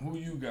go. Who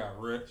you got,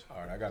 Rich? All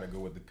right, I gotta go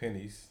with the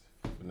pennies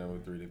for number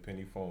 3, the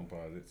penny foam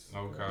posits.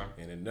 Okay.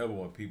 And another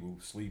one people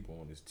sleep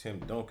on is Tim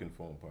Duncan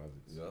foam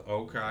posits. Yup.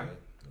 Okay.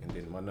 And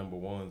then my number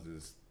 1s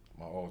is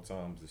my all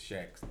times the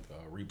Shaq's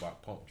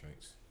Reebok pump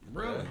joints.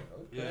 Really?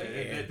 Yeah,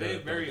 And they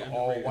very the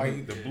all underrated.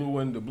 white, the blue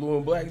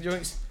and black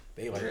joints.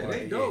 They like Yeah, right,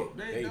 they dope.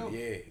 They dope. Yeah.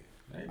 They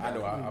I know.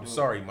 definitely I'm dope.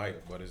 sorry,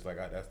 Mike, but it's like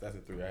that's the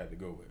 3 I had to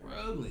go with.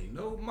 Really?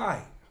 No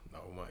Mike. No,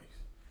 Mike.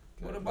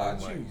 What about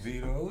Mike. you,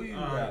 Vito? Who you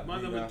got? My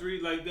Vito? number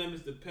 3, like them,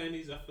 is the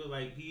pennies. I feel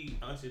like he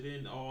ushered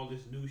in all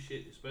this new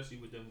shit, especially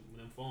with them when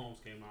them phones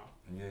came out.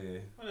 Yeah.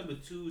 My number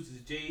 2 is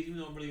J's. Even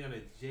though I'm really on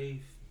a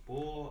J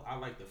ball, I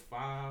like the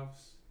 5s.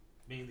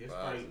 Mainly, that's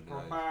Fives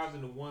probably are nice. 5s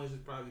and the 1s is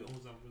probably the only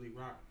ones I really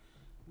rock.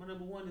 My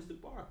number 1 is the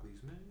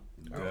Barclays, man.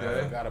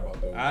 I forgot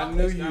about those. I knew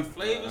Barclays you. got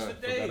flavors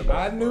today.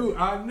 forgot about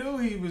I knew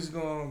he was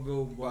gonna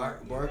go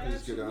Barclays.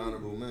 Barkley's get an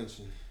honorable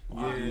mention. Yeah.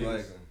 I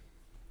like him.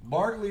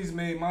 Barclays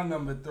made my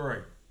number 3.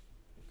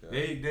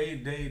 Okay.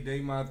 They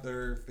my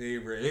third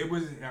favorite. It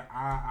was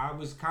I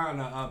was kind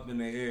of up in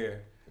the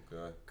air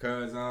Okay.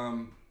 cause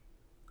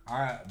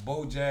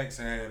Bo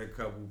Jackson had a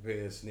couple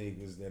pair of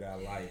sneakers that I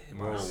liked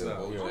myself.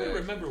 Bo I don't even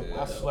remember Jackson,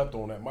 what. I slept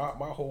on that. My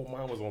whole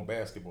mind was on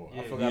basketball. I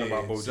Yeah. forgot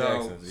about Bo So-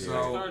 Jackson. so-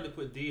 I started to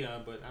put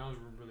Dion, but I don't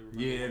really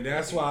remember. Yeah, what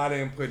that's that why I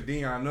didn't put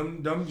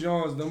Dion. Them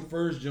Jones, them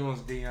first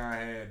Jones Dion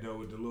had though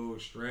with the little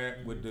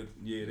strap with the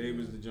they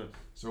was the Jones.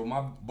 So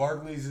my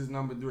Barclays is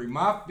number 3.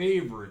 My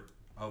favorite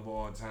of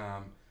all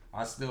time,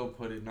 I still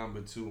put it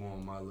number 2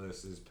 on my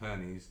list is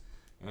pennies.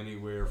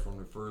 Anywhere from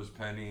the first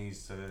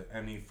pennies to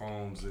any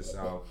foams that's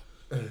out.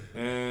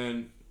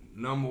 And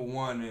number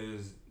 1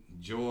 is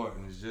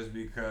Jordans, just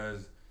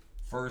because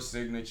first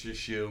signature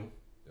shoe.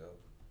 Yep.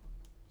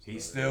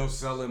 He's still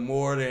selling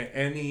more than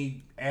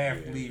any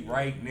athlete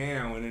right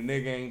now, and the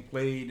nigga ain't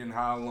played in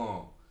how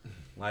long?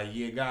 Like,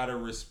 you gotta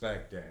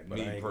respect that. But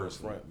me I ain't gonna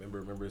personally. front.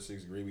 Remember in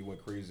 6th grade we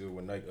went crazy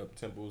when Nike Up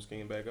Tempos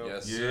came back out?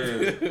 Yes.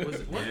 Yeah. was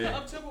it. What the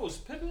up tempo was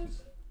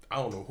Pippins? I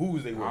don't know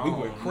whose they were. I We don't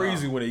went know.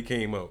 crazy when they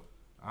came out.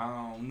 I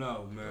don't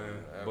know, man.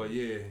 Yeah, But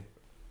yeah,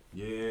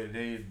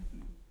 they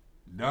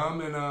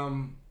dumb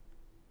and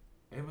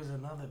it was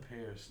another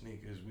pair of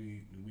sneakers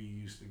we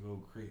used to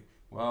go crazy.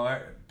 Well,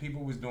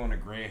 people was doing the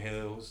Grand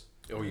Hills.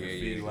 Oh yeah,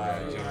 Feed yeah,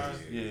 Live yeah,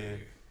 Jones. yeah. Yeah.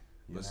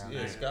 But You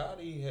know? yeah,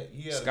 Scotty had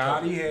he had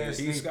Scotty a couple, had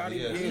He, Scotty,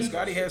 Yeah. yeah,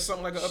 Scotty had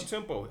something like an up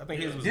tempo. I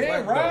think his was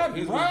Yeah, black, though.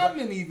 His was black.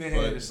 Rodman even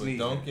had a but sneaker.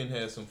 Duncan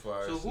had some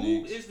fire So who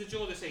sneaks. is the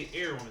Joe that say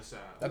air on the side?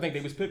 I think they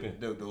was Pippin.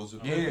 Those are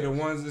Yeah, the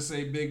ones that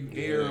say big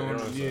air on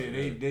them. on Yeah,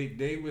 something,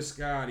 they was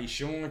Scotty.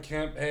 Sean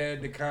Kemp had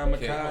the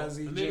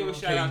kamikaze. Let me give a joint.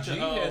 shout out to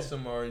KG had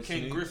some orange Ken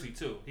sneaks. Griffey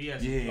too. He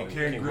has Yeah, Oh,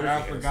 Ken Griffey. had I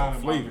some forgot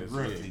about flavors.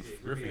 Griffey. Yeah,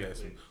 Griffey had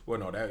some. Well,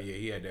 no,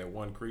 he had that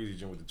one crazy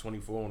joint with the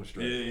 24 on the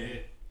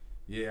strap.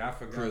 Yeah, I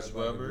forgot Chris about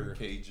the Webber,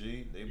 Griffey.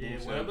 KG, they Yeah,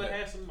 both Webber had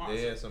had some.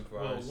 They had some fire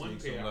well, one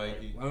sneaks pair on I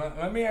Nike. Well,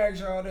 let me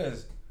ask y'all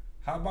this.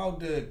 How about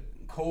the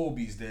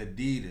Kobe's, the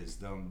Adidas?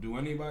 Do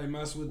anybody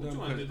mess with Which them?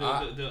 one? 'Cause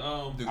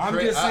The I'm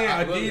just saying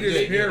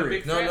Adidas, period.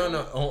 big No, fat no, one?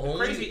 no.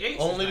 Only Crazy Eights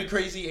only is the nice.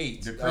 Crazy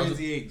Eights. The That was-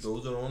 Crazy Eights.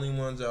 Those are the only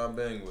ones I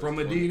bang with. From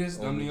Adidas,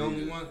 them the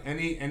only Adidas. one.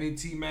 Any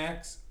T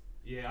Max?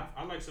 Yeah,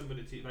 I like some of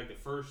the like the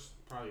first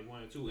probably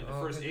 1 or 2 and the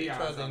Oh, first they AIs.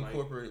 tried to I like.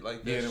 incorporate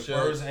like that Yeah, the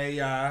shell. first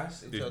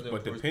AIs. They tried to But the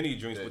incorporate penny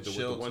drinks that with the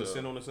shell 1 to-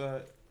 cent on the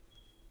side.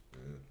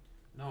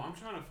 No, I'm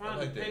trying to I find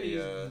like the the pennies.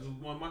 AIs. The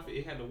one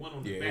it had the one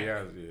on the Yeah,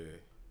 back. yeah.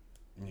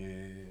 Yeah.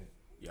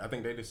 Yeah, I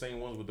think they the same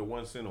ones with the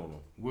 1 cent on them.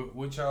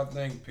 What y'all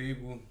think,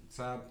 people?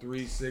 Top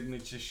 3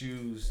 signature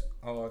shoes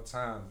all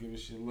time. Give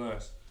us your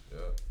list.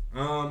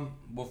 Yeah.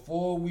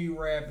 Before we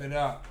wrap it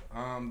up,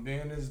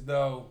 being as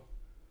though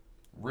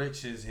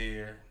Rich is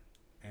here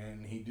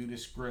and he do the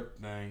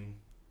script thing,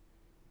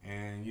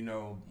 and you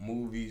know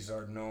movies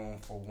are known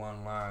for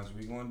one lines.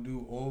 We're gonna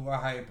do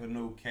overhype or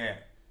no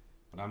cap,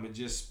 but I'ma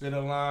just spit a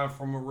line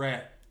from a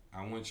rap.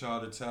 I want y'all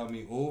to tell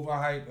me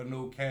overhype or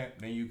no cap.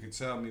 Then you can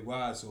tell me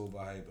why it's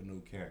overhype or no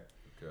cap.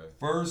 Okay.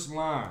 First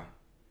line.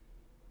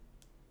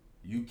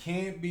 You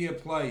can't be a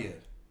player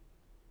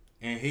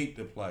and hate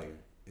the player.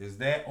 Is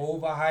that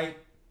overhype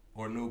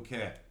or no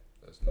cap?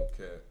 That's no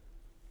cap.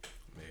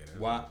 Man, that's,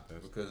 Why?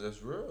 That's, Because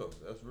that's real.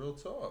 That's real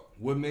talk.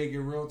 What make it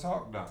real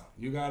talk though?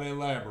 You gotta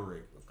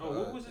elaborate. Oh,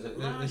 what was it? It-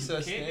 line? it's You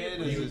a can't be a standard.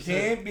 player. You It's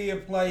can't be a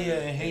player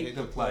and hate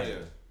the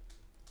player.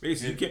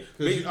 basically, you can't.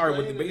 you All right,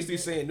 playing but it basically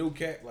again. saying no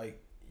cap, like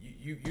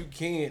you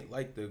can't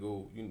like to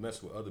go you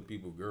mess with other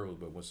people's girls,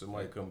 but when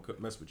somebody come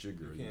mess with your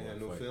girl, You can't wanna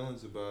have no fight.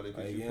 feelings about it Like,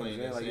 because you you're know what I'm playing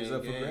saying? the Like same it's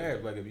up for game.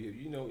 grabs. Like if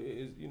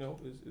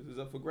it's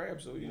up for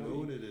grabs. So You know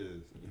what it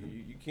is.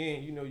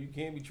 you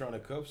can't be trying to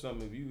cuff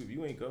something if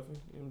you ain't cuffing.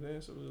 You know what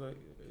I'm saying? So it's like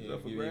it's Yeah,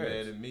 up for you mad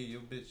grabs. at me,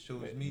 your bitch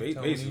chose me,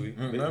 Basically,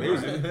 Tony.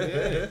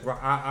 yeah. Bro,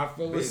 I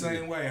feel the Basically.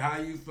 same way. How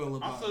you feel I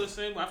about feel the it?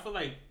 same way. I feel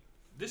like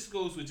this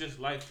goes with just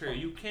life period.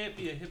 You can't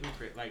be a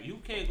hypocrite. Like you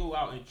can't go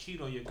out and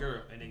cheat on your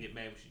girl and then get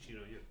mad when she cheat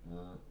on you.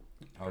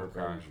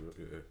 Okay.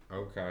 Yeah.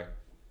 Okay.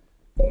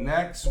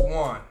 Next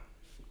one.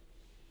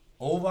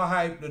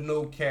 Overhyped or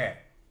no cap.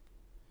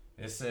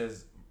 It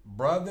says,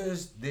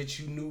 brothers that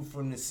you knew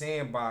from the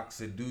sandbox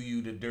that do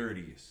you the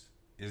dirtiest.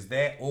 Is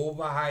that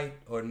overhyped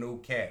or no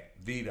cap?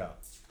 Vito.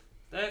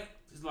 That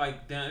is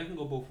like down. It can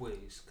go both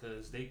ways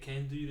because they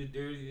can do you the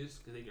dirtiest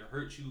because they can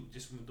hurt you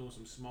just from doing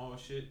some small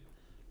shit.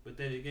 But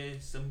then again,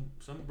 some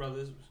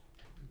brothers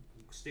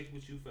stick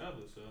with you forever,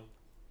 so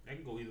that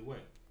can go either way.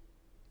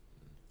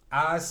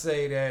 I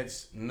say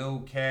that's no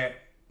cap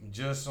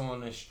just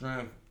on the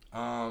strength.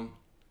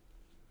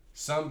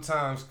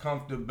 Sometimes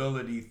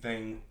comfortability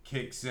thing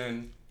kicks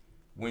in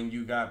when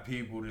you got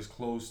people that's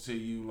close to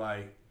you.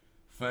 Like,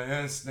 for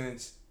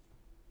instance,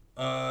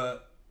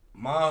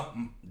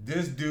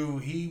 this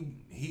dude,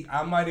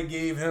 I might have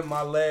gave him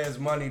my last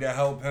money to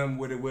help him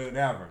with it,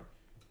 whatever.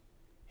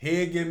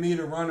 He'd give me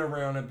the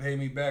runaround and pay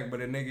me back,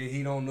 but a nigga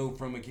he don't know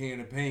from a can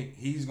of paint,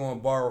 he's gonna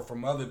borrow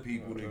from other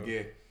people to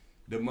get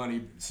the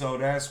money. So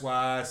that's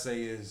why I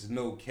say it's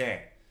no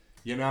cap.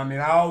 You know what I mean?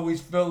 I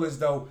always feel as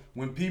though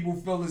when people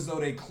feel as though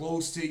they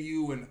close to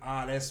you and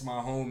that's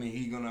my homie,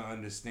 he gonna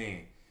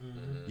understand.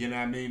 You know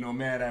what I mean? No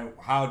matter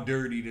how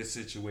dirty the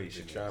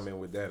situation is. To chime in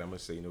with that, I'm gonna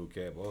say no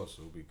cap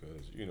also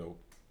because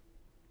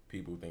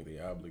people think they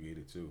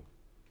obligated too.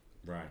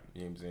 Right.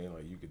 You know what I'm saying?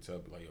 Like you could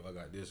tell like, yo, I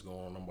got this going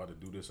on, I'm about to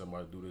do this,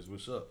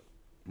 what's up?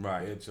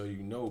 Right. They'll tell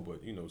you no, but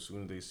as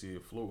soon as they see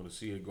it floating, to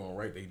see it going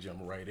right, they jump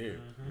right there.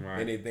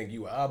 Right. And they think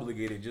you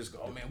obligated, just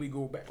go, oh man, we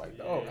go back like,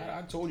 dog,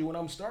 I told you when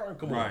I'm starting,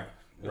 come on.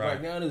 It's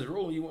like now this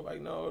rolling, you went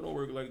like, no, it don't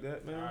work like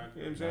that, man. Right.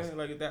 You know what I'm saying?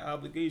 Like that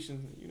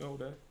obligation,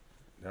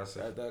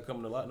 that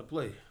coming a lot into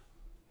play.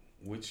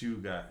 What you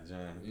got,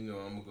 John? I'm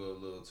gonna go a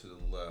little to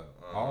the left.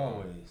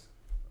 Always.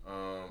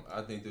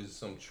 I think there's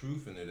some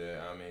truth into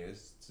that. I mean,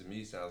 it's to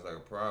me sounds like a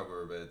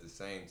proverb, but at the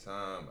same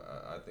time,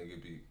 I think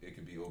it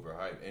could be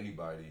overhyped.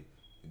 Anybody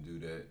can do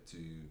that to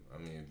you. I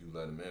mean, if you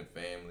let them in,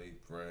 family,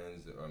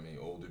 friends. I mean,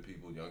 older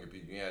people, younger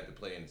people. You ain't have to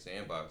play in the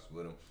sandbox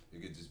with them.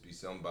 It could just be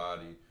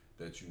somebody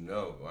that you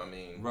know. I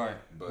mean, right.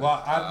 But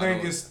well, I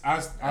think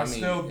I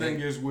still think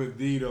it's what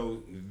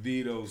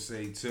Vito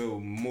say too.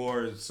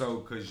 More so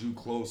because you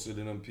closer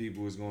to them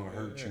people, is gonna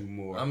hurt you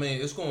more. I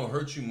mean, it's gonna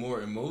hurt you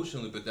more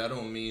emotionally, but that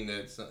don't mean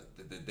that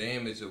the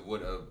damage of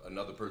what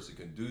another person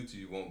can do to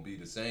you won't be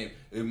the same.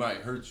 It might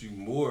hurt you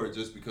more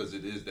just because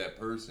it is that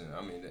person.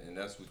 I mean, and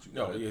that's what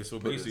you. So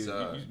basically,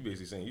 you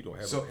basically saying you don't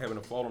have having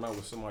a falling out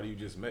with somebody you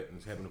just met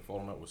and having a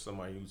falling out with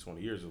somebody who's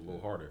 20 years is a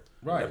little harder.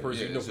 Right. That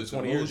person for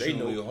 20 years, they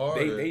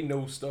know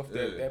stuff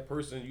that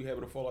person you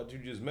having a fallout you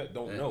just met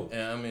don't know.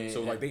 And I mean,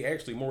 so like they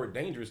actually more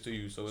dangerous to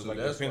you. So it's like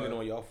depending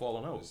on y'all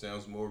falling out. It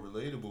sounds more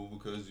relatable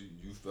because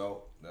you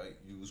felt like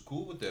you was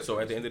cool with that. So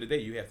at the end of the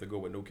day, you have to go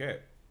with no cap.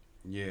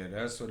 Yeah,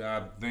 that's what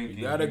I'm thinking.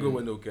 You gotta go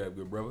with no cap,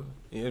 good brother.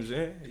 You know what I'm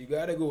saying? You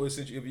gotta go with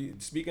if you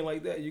speaking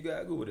like that, you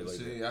gotta go with it like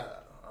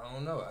that. I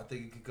don't know. I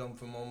think it could come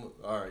from all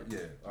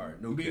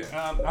right. No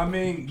cap. I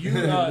mean, you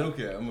no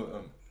cap.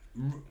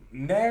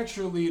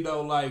 Naturally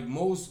though, like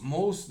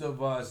most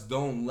of us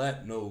don't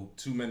let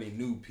too many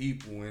new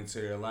people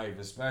into their life,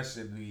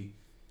 especially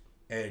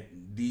at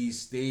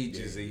these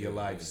stages of your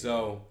life.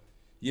 So,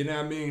 you know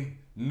what I mean?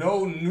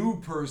 No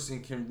new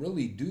person can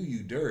really do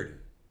you dirty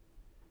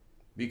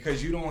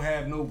because you don't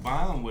have no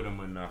bond with them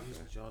or nothing.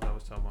 Y'all I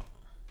was talking about.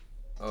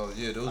 Oh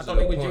yeah, those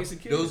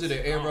those are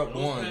the air up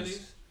ones.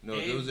 Pennies. No,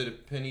 those are the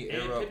penny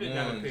air up ones.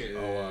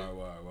 Oh,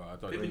 wow. I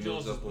thought Pippen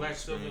Jones was black,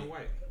 silver, and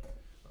white.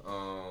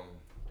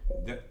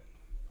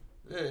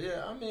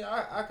 Yeah. I mean,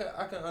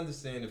 I can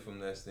understand it from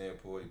that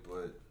standpoint,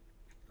 but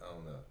I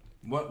don't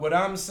know. What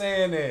I'm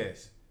saying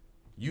is,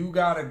 you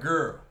got a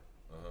girl.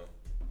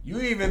 You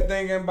even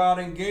thinking about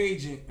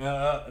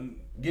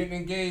getting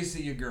engaged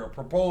to your girl,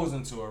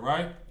 proposing to her,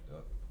 right?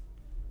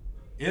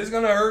 It's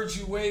gonna hurt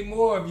you way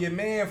more if your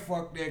man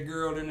fucked that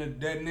girl than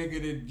that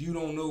nigga that you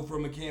don't know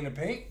from a can of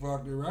paint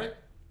fucked her, right?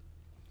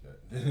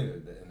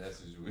 In that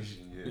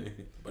situation, yeah.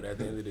 But at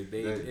the end of the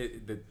day,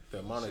 the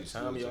amount of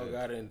time y'all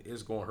got in,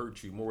 it's gonna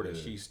hurt you more that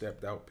she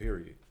stepped out.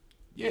 Period.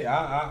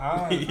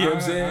 Yeah, you know what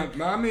I'm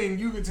saying? I mean,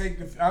 you can take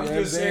the. I'm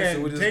just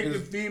saying, take the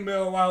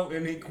female out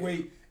and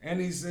equate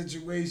any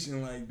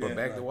situation like that. But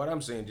back to what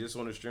I'm saying, just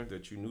on the strength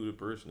that you knew the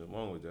person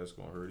along with, that's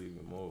gonna hurt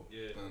even more.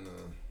 Yeah.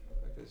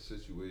 Like a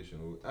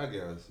situation, I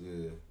guess,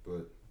 yeah.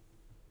 But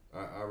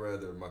I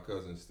rather my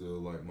cousin still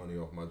like money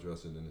off my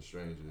dresser than a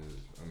stranger is.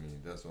 I mean,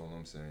 that's all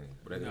I'm saying.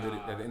 But at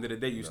the end of the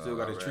day, you still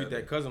gotta treat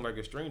that cousin like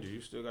a stranger.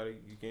 You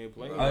can't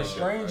play. A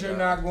stranger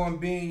not gonna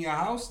be in your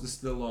house to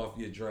steal off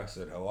your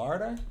dresser, though, are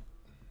they?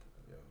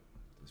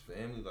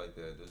 Family like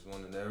that. There's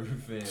one in every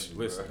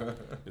family. Listen,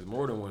 there's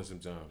more than one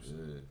sometimes.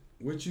 Yeah.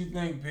 What you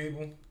think,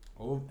 people?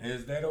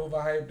 Is that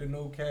overhyped or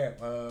no cap?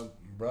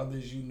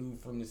 Brothers you knew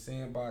from the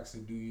sandbox to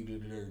do you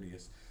the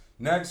dirtiest.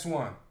 Next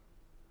one.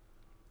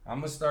 I'm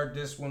gonna start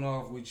this one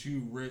off with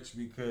you, Rich,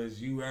 because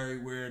you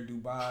everywhere,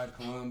 Dubai,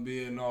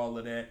 Colombia, and all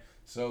of that.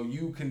 So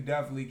you can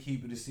definitely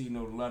keep it a secret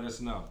to let us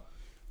know.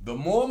 The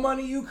more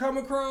money you come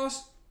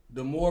across,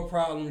 the more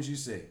problems you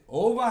see.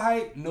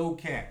 Overhyped, no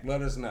cap.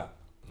 Let us know.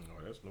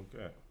 No, that's no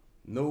cap.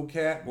 No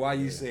cap? Why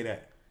you say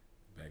that?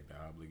 Back to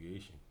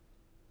obligation.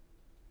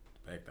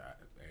 Back to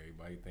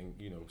everybody think,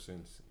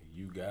 since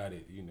you got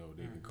it,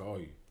 they can call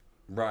you.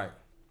 Right.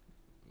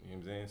 You know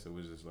what I'm saying? So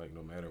it's just like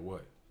no matter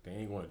what. They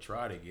ain't gonna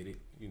try to get it.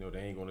 They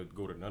ain't gonna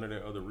go to none of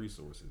their other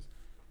resources.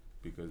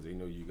 Because they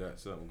know you got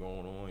something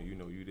going on, you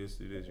this,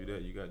 you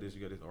that, you got this,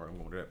 all right, I'm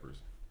going to that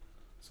person.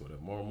 So the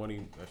more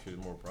money, that shit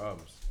is more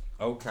problems.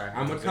 Okay,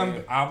 I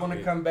want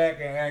to come back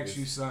and ask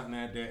you something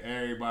that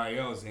everybody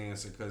else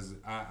answer because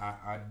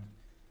I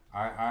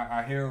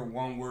hear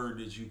one word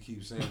that you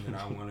keep saying that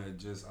I want to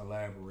just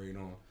elaborate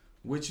on.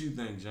 What you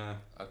think, John?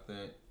 I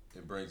think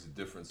it brings a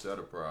different set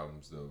of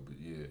problems though. But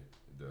yeah,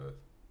 it does.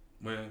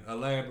 Man,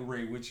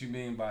 elaborate what you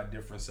mean by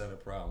different set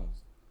of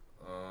problems.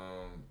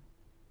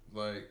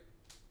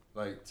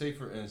 Like take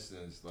for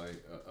instance,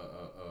 like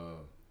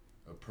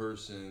a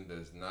person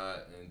that's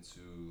not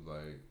into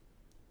like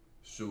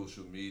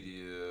social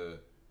media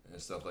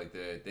and stuff like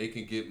that. They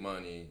can get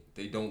money.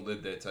 They don't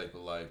live that type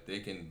of life. They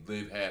can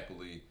live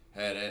happily,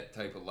 have that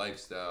type of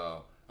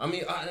lifestyle. I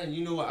mean,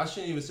 you know what? I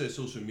shouldn't even say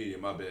social media.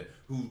 My bad.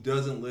 Who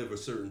doesn't live a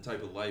certain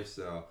type of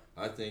lifestyle?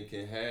 I think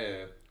can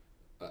have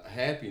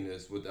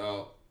happiness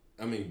without.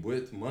 I mean,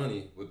 with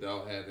money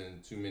without having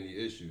too many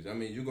issues. I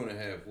mean, you're gonna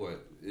have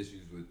what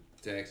issues with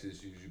tax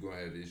issues. You're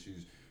gonna have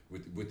issues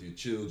with your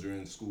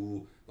children,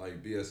 school,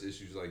 like BS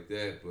issues like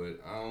that. But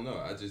I don't know.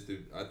 I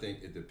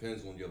think it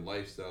depends on your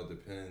lifestyle.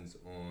 Depends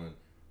on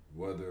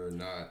whether or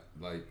not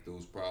like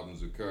those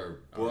problems occur.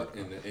 But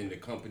in the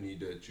company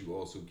that you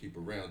also keep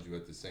around you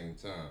at the same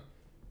time,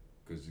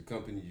 because the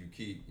company you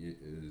keep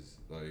is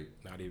like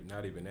not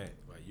even that.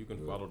 Like you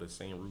can follow the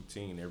same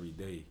routine every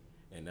day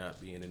and not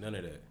be into none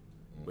of that.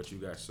 But you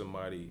got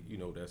somebody, you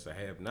know, that's a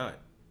have-not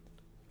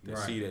that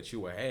see that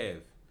you a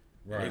have,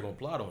 and they gonna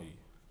plot on you.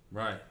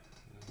 Right.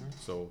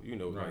 So you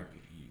know, like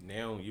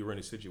now you're in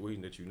a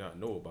situation that you not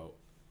know about.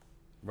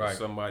 Right.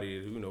 Somebody,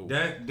 you know.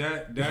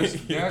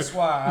 That's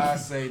why I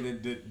say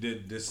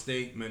that the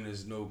statement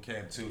is no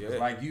cap too. Yeah.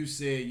 Like you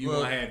said, you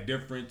gonna have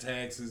different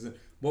taxes,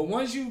 but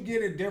once you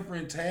get a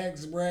different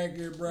tax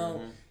bracket, bro,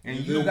 and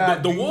you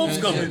got the wolves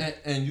coming,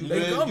 and you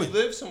coming.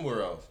 live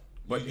somewhere else.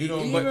 But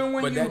even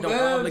when you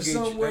live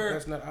somewhere,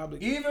 that's not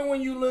obligated. Even when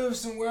you live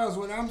somewhere else,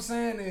 what I'm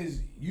saying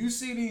is, you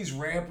see these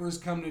rappers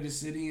come to the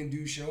city and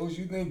do shows.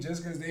 You think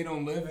just because they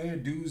don't live here,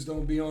 dudes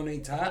don't be on their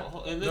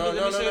top?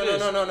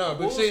 No.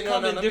 But see,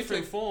 come in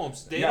different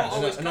forms. They don't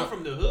always come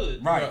from the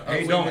hood. Right?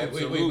 They don't.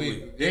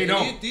 Wait. They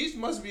don't. These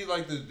must be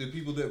like the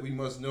people that we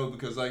must know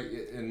because like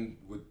and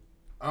with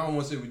I don't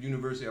want to say with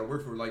university I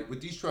work for, like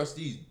with these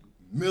trustees,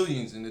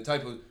 millions and the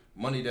type of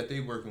money that they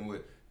working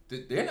with,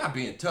 they're not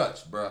being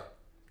touched, bruh.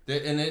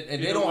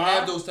 They don't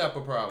have those type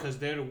of problems. Because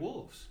they're the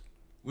wolves.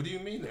 What do you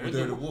mean?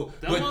 They're the wolves.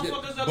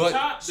 Motherfuckers up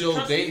top,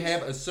 so they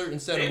have a certain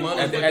set of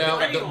money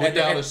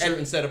without a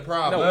certain set of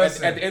problems.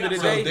 No, at the end of the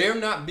day,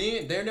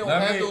 they don't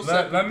have those.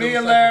 Let me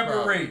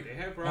elaborate. They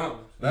have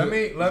problems. Let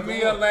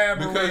me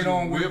elaborate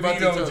on what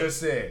Vito just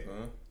said.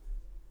 Huh?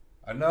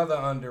 Another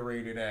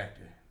underrated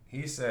actor.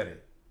 He said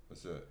it.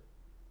 What's that?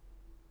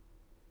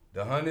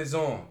 The hunt is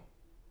on,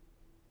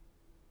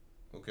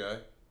 Okay.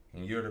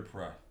 and you're the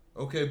prey.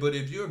 Okay, but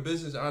if you're a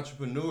business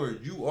entrepreneur,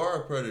 you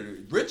are a predator.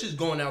 Rich is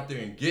going out there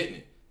and getting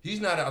it.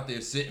 He's not out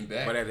there sitting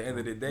back. But at the end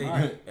of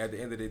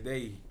the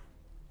day,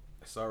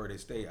 sorry to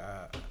say,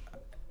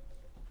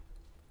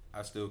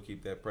 I still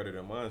keep that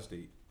predator mind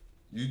state.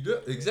 You do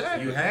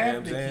exactly. You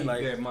have You to know keep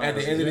like, that mind. at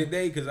the end of the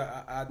day, because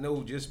I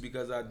know just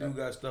because I do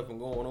got stuff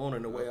going on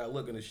and the way I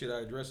look and the shit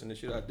I address and the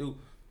shit I do,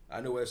 I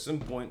know at some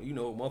point, you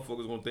know,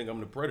 motherfuckers gonna think I'm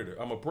the predator.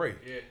 I'm a prey.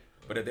 Yeah.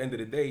 But at the end of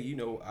the day, you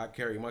know, I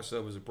carry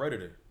myself as a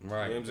predator.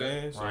 Right. You know what I'm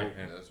saying? So, Right.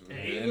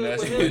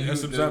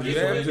 That's sometimes you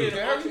have to.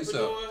 An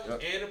entrepreneur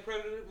and a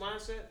predator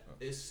mindset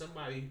is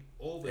somebody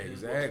over him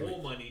with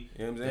more money.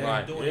 You know what I'm saying?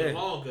 That's doing it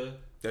longer.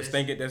 That's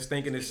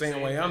thinking the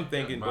same way I'm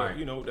thinking, Right. but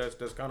you know, that's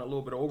kind of a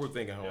little bit of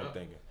overthinking how I'm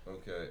thinking.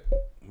 Okay.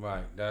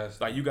 Right.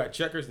 That's Like you got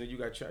checkers, and then you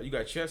got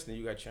chess, and then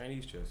you got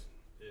Chinese chess.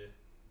 Yeah.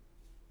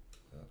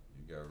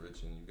 You got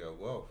rich and you got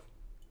wealth.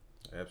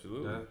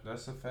 Absolutely.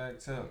 that's a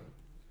fact too.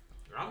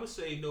 I'm gonna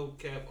say no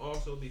cap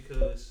also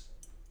because,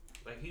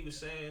 like he was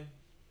saying,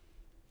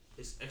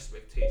 it's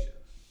expectations.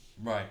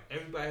 Right.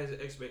 Everybody has an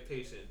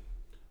expectation,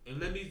 and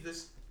let me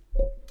just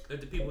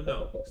let the people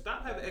know.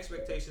 Stop having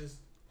expectations.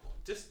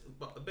 Just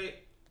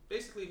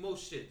basically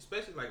most shit,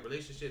 especially like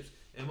relationships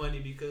and money,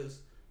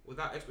 because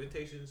without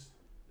expectations,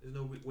 there's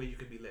no way you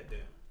can be let down.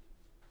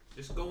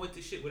 Just go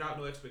into shit without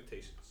no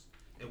expectations,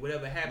 and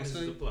whatever happens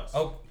is a plus.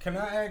 Oh, can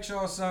I ask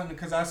y'all something?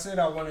 Because I said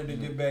I wanted to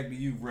get back to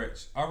you,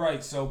 Rich. All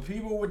right, so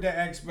people with the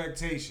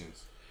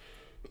expectations,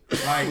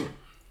 like,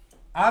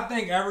 I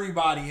think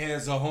everybody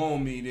has a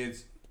homie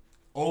that's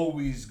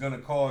always gonna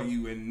call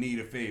you and need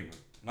a favor.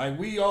 Like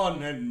we all,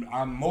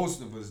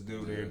 most of us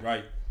do that,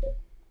 right?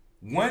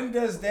 When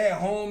does that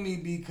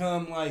homie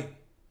become like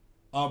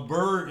a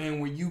burden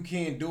when you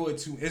can't do it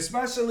to?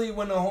 Especially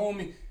when the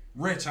homie,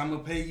 Rich, I'm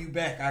gonna pay you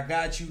back. I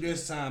got you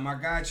this time. I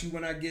got you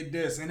when I get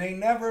this, and they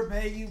never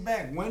pay you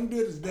back. When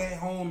does that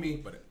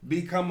homie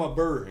become a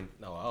burden?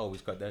 No, I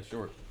always cut that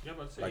short. Yeah,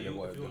 but say Like you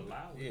what?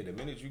 allow it. Yeah, the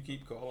minute you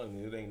keep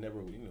calling, it ain't never.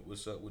 You know,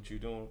 what's up? What you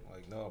doing?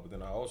 Like no, but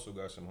then I also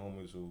got some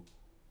homies who,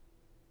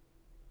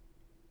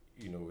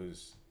 you know,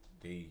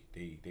 they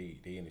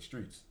in the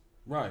streets.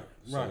 Right,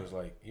 So right. it's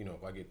like, you know,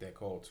 if I get that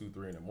call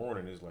 2-3 in the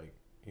morning, it's like,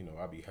 you know,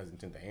 I'll be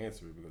hesitant to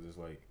answer it because it's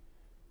like,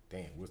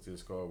 damn, what's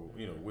this call?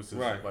 You know, what's this?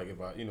 Right. Like if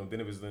I, you know, then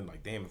if it's then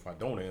like, damn, if I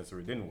don't answer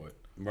it, then what?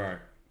 Right.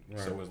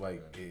 So it's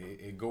like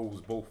it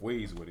goes both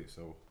ways with it.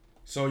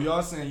 So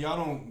y'all saying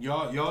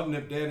y'all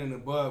nip that in the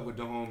bud with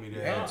the homie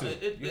that have to.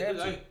 It You have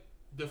to. like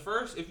the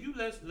first, if you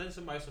lend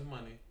somebody some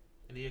money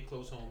and they're a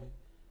close homie,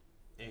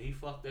 and he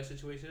fucked that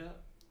situation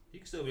up, he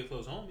can still be a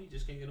close homie.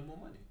 Just can't get him more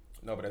money.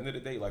 No, but at the end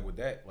of the day, like with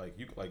that, like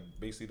you like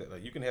basically that,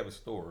 like you can have a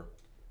store,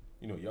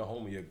 you know, your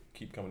homie will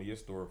keep coming to your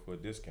store for a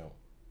discount,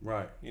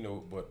 Right. you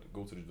know, but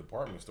go to the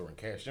department store and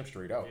cash them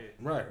straight out. Yeah.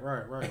 Right.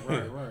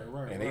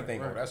 And they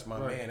think, oh, that's my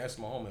man, that's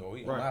my homie,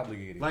 oh, I'm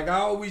obligated. Like I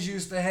always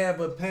used to have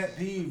a pet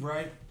peeve,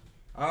 right?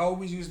 I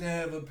always used to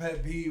have a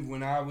pet peeve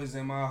when I was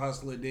in my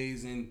hustler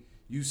days and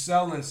you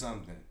selling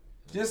something.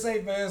 Just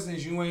say for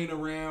instance you ain't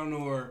around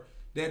or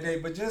that day,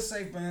 but just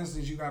say for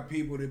instance you got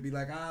people that be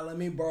like, let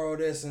me borrow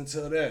this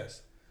until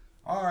this.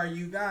 All right,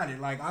 you got it.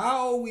 Like I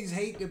always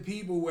hate the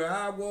people where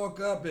I walk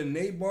up and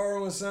they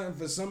borrowing something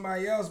for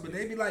somebody else, but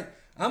they be like,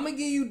 I'm gonna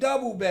give you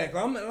double back.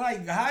 I'm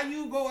like, how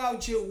you go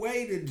out your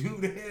way to do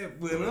that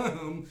for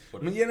them?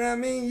 You know what I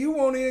mean? You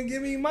won't even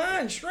give me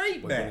mine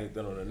straight But back.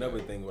 then another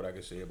thing, what I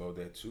can say about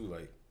that too,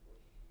 like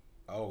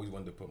I always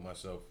wanted to put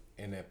myself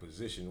in that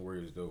position where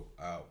as though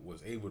I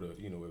was able to,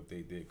 you know, if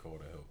they did call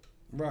to help.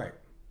 Right.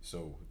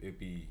 So it'd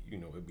be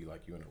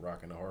like you're in a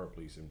rock and a hard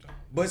place sometimes.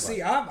 But It's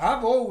see, like,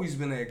 I've always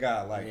been that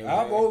guy. Like Yeah,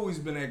 I've man. always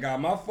been that guy.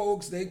 My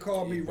folks, they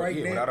call me Yeah, right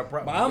yeah, there. without a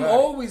problem. But You I'm got it.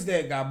 always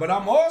that guy. But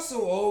I'm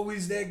also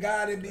always that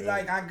guy that be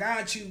like, I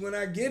got you when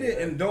I get it,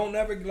 and don't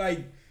ever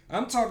like.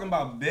 I'm talking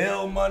about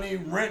bail money,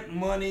 rent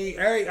money.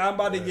 Hey, I'm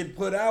about to get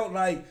put out.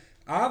 Like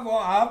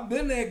I've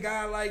been that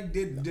guy. Like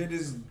that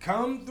has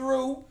come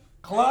through,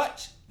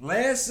 clutch,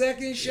 last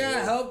second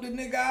shot, help the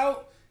nigga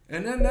out.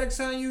 And then next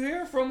time you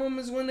hear from them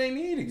is when they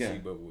need see,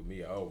 again. but with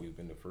me, I always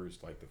been the first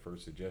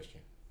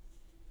suggestion.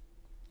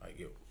 Like,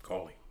 yo,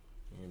 call him.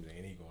 You know what I'm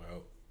saying? He gonna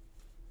help.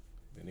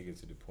 Then it gets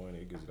to the point,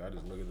 I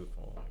just look at the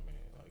phone, like, man,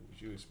 like, what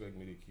you expect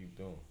me to keep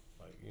doing?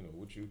 Like, you know,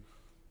 what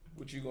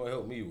you gonna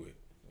help me with?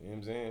 You know what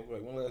I'm saying?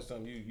 Like, when last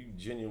time you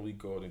genuinely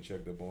called and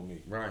checked up on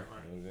me? Right. You know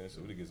what I'm saying?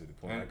 So it gets to the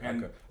point,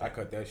 And- I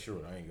cut that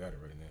short. I ain't got it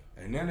right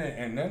now.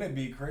 And then it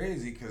be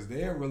crazy because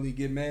they'll really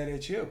get mad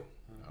at you.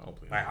 I don't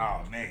play Like,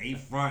 that. oh man, he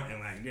fronting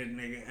like this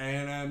nigga,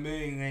 and I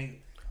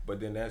mean, But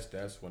then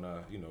that's when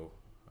I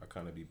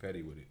kind of be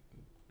petty with it.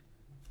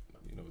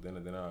 You know,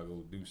 then I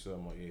go do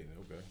something like, yeah,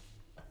 okay.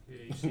 Yeah,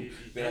 you see,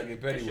 Then I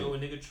get petty that show a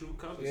with nigga true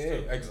colors.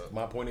 Yeah, too.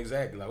 my point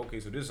exactly. Like, okay,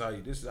 so this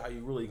is how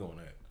you really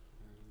gonna act.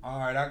 all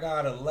right, I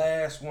got a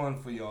last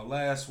one for y'all.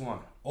 Last one.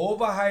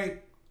 Overhype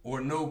or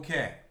no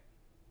cap?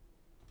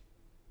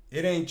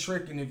 It ain't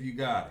tricking if you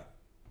got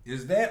it.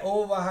 Is that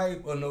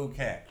overhype or no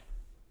cap?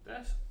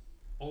 That's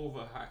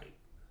overhyped.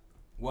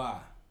 Why?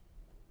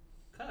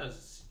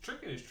 Cause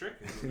tricking is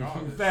tricking.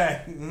 Regardless.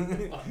 Fact.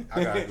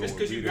 I gotta go Just with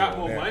because you Vito got on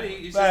more that. money,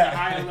 it's just Fact. a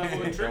higher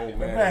level of It don't tricking.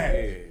 matter. Fact.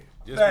 Yeah.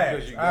 Just Fact.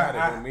 because you got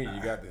it I- don't mean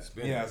you got to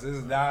spend Yes, it. this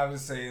is Diamond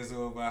saying it's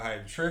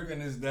overhype.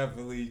 Tricking is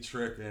definitely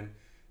tricking.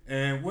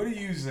 And what do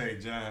you say,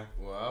 John?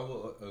 Well, I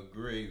will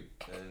agree,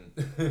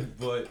 and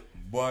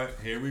But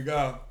here we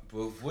go.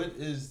 but what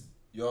is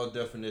y'all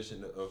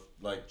definition of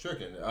like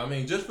tricking? I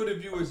mean, just for the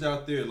viewers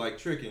out there, like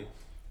tricking.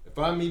 If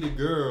I meet a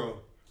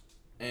girl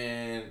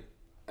and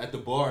at the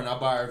bar and I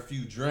buy her a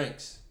few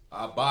drinks,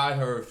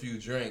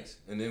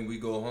 and then we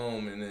go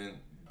home and then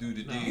do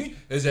the deed.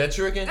 Is that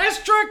tricking?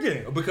 That's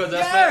tricking. Because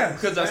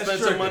Yes, I that's spent some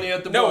tricking. money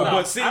at the No, bar.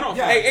 but see, I don't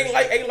ain't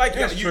like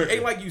That's tricking.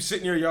 ain't like you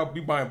sitting here, y'all be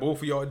buying both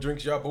of y'all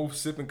drinks, y'all both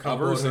sipping, bought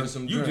her conversing.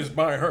 some You drinks. just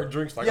buying her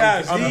drinks like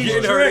Yes, I'm he's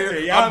getting her there.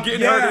 tricking. I'm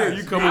getting her there. Yes.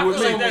 You I coming feel with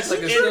like me? that's like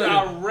a study.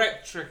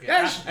 indirect tricking.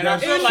 That's And I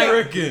feel like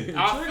tricking.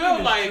 I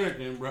feel like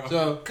tricking, bro.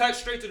 So cut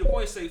straight to the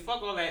point. Say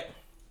fuck all that.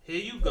 Here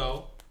you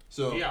go.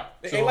 Yeah.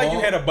 It ain't like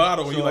you had a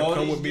bottle and you like all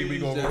come these with me. We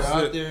dudes gonna that go are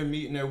out sit. there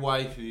meeting their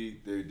wifey,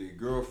 their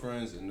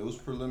girlfriends, in those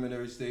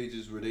preliminary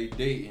stages where they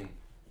dating.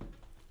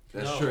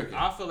 That's No, tricking.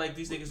 I feel like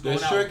these niggas going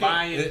That's out tricking.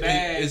 buying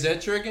bags. Is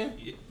that tricking?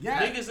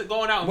 Yeah. Niggas that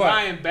going out and What?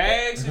 buying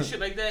bags and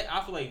shit like that.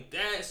 I feel like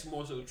that's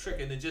more so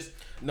tricking than just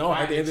No,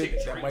 at the end of buying it,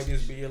 chick that might drinks.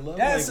 just be your love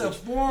That's a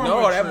language. form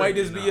No, of that might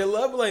tricking, just be though. your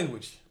love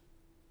language.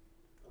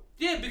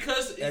 Yeah,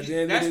 because At the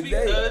end of that's the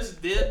day. because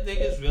them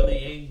niggas really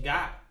ain't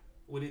got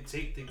what it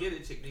take to get a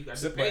chick. You got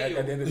to But pay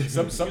at the end of the, you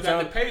got to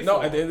sometimes pay no,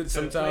 for at the end of it.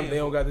 sometimes they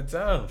don't got the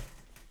time.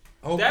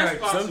 Okay. That's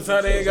possible.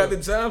 Sometimes they ain't got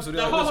the time, so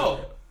they're No, like, hold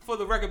listen, on. For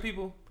the record,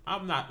 people,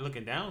 I'm not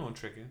looking down on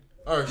tricking.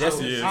 All right, yes,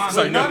 so, he is. Uh, It's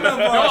like, none no, of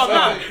No, us-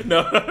 I'm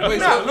not. no. Wait,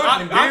 No, so, look,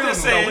 I'm damn,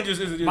 just no, saying. we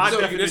just my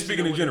they're definition speaking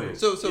of in what it general. is.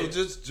 so Yeah.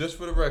 just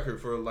for the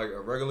record, for like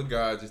a regular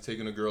guy just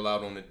taking a girl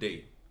out on a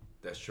date,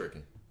 that's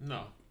tricking.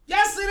 No.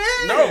 Yes, it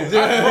is. No,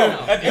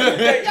 bro. At the end of the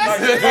day, Yes,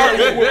 like, it all right,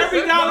 is. well,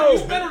 Every dollar no. you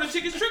spend on a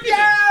chick is tricking.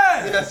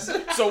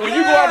 Yes. So when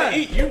you go out to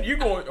eat, you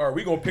going? Are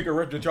we gonna pick a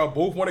restaurant that y'all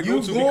both want to go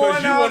You to going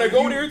because you out- want to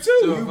go you- there too?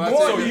 So You if I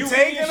going? take You a-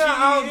 taking her she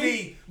out eat,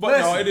 the? But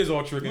listen, no, it is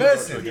all tricking. It's all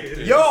Listen, tricking.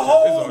 your It's all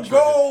whole tricking.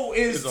 goal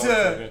is It's all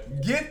to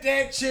tricking. get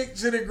that chick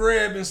to the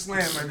crib and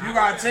slam her. If you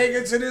gotta take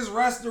her to this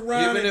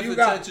restaurant, Even and if you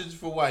got attention's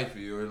for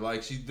wifey or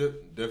like she's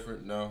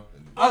different, no.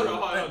 Oh,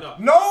 no.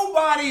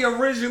 nobody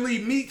originally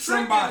meets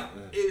somebody.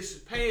 Tricking is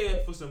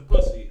paying for some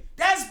pussy.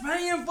 That's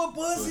paying for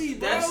pussy,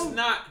 bro.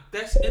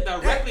 That's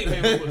indirectly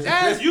paying for pussy.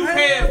 That's You paying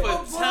paying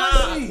for for time.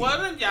 pussy.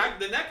 Well, then, yeah,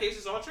 in that case,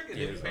 it's all tricking.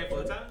 Yeah, If you it's paying all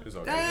for the tricking. time. It's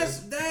all That's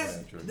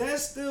tricking.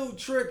 that's still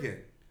tricking.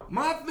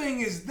 My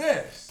thing is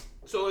this.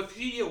 So if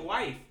he your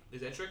wife,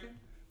 is that tricking?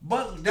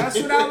 But that's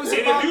what I was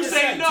And about if you to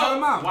say say. no,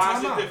 Time out. why Time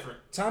is it out. different?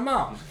 Time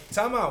out.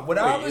 Time out. What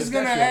I was if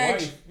gonna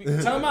that's ask.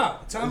 your Time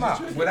out. Time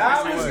out. What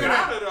I was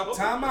Gotta gonna. though.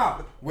 Time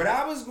out. What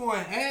I was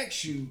going to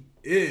ask you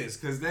is,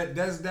 because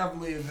that's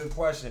definitely a good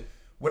question.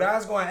 What I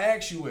was going to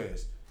ask you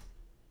is,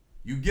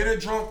 you get her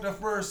drunk the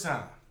first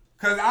time.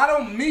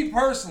 Because me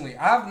personally,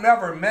 I've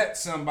never met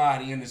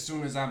somebody and as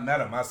soon as I met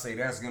them, I say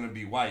that's going to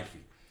be wifey.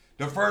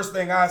 The first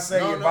thing I say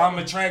if I'm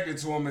attracted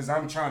to him is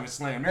I'm trying to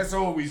slam. That's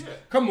always,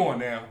 come on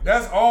now.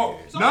 That's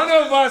all. None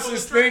of us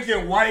is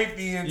thinking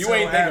wifey until You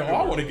ain't thinking, afterwards.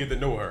 I want to get to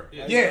know her.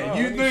 Yeah,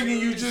 you thinking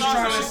you just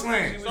trying to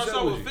slam. Starts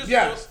out with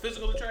Yes.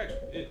 physical attraction.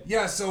 Yeah.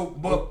 Yeah, so,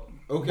 but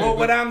Okay,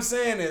 what I'm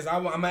saying is,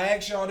 I'm going to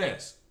ask y'all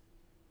this.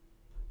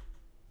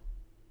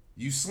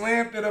 You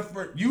slammed her the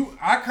first.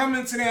 I come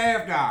into the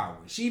after hour.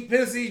 She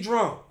pissy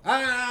drunk.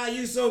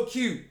 You so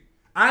cute.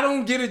 I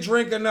don't get a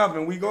drink or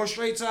nothing. We go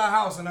straight to her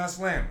house and I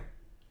slam her.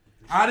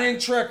 I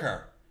didn't trick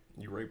her.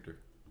 You raped her.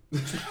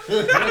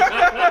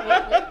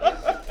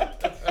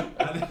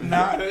 I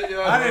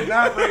did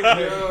not rape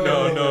her.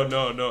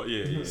 No.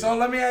 Yeah. So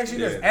let me ask you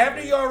this.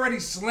 After you already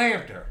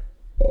slammed her,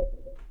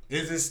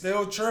 is it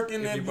still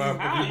tricking If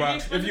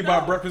if you you...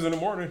 buy breakfast in the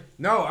morning,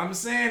 No, I'm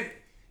saying,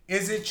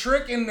 is it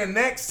tricking the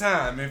next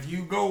time if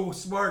you go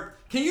smirk?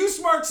 Can you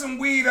smirk some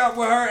weed up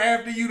with her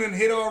after you done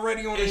hit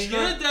already on the It's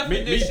your strip?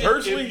 definition.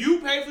 personally? If you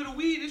pay for the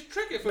weed, it's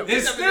tricking. For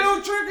It's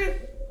still tricking?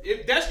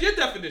 If that's your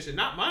definition,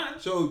 not mine.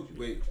 So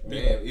wait,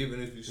 damn.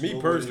 Even if you smoke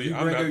with personally, her,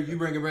 I'm not- you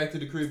bring her back to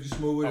the crib. You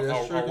smoke with her.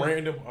 That's a tricking.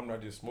 random, I'm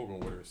not just smoking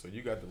with her. So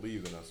you got to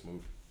leave and I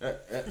smoke.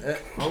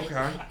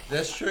 Okay.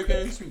 That's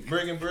tricking.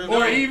 Bringing bread.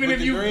 Or even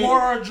if you pour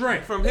her a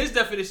drink. From his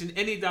definition,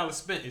 any dollar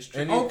spent is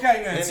tricking.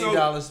 Okay, then, Any so-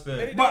 dollar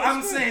spent. But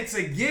I'm saying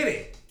to get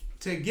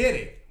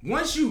it.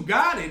 Once you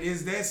got it,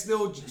 is that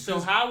still... So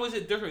how is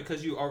it different?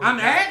 Because you already. I'm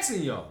got it?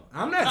 asking y'all.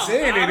 I'm not No,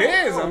 saying I it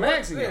don't is. know. I'm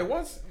asking Yeah, y'all.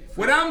 once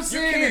What I'm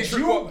saying can't is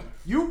trick on-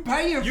 you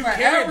paying you for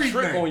can't everything.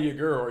 trick on your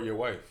girl or your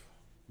wife.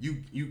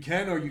 You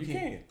can or you You can't.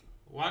 can.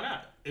 Why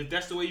not? If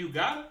that's the way you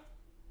got her.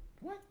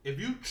 What? If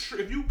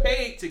you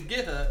paid to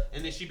get her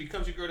and then she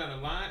becomes your girl down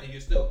the line and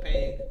you're still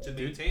paying to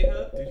maintain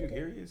her. Did you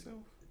hear yourself?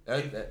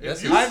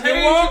 That's you I paid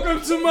said,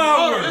 welcome to my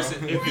No, world.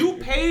 listen. If you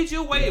paid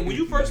your way when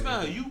you first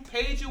met her, you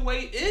paid your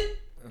way in,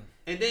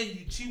 and then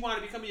she wanted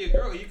to become your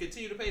girl, and you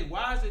continue to pay.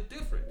 Why is it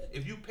different?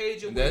 If you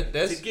paid your way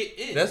that's to get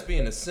in, That's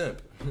being a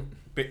simp.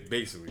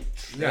 Basically.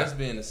 That's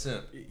being a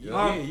simp.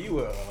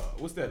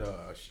 What's that?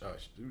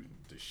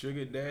 The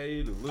sugar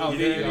daddy, the little Oh,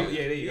 there you daddy. go. Yeah,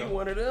 there you go.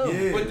 One of them.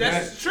 Yeah. but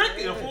that's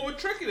tricking. A form of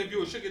tricking if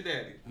you're a sugar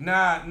daddy.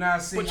 Nah,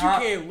 see, But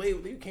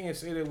you can't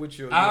say that with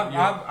your.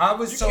 I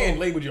was you told. can't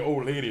label your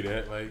old lady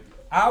that like.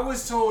 I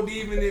was told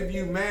even if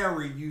you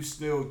married, you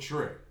still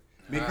trick.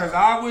 Because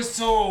I was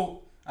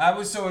told,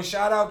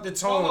 shout out to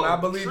Tone. I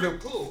believe trick it.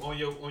 cool on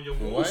your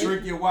What?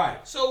 Trick your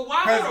wife. So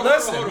why?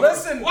 'Cause hold on.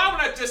 listen. Why would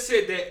I just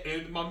say that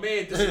and my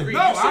man disagreed?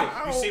 No, you, said,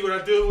 I you see what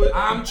I do with?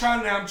 I'm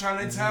trying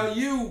to tell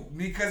you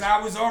because I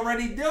was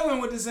already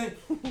dealing with the same.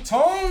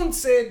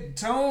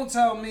 Tone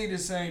told me the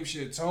same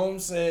shit. Tone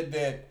said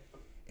that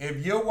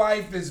if your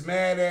wife is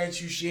mad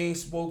at you, she ain't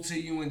spoke to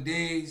you in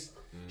days,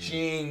 she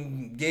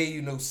ain't gave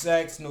you no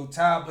sex, no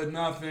top or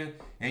nothing,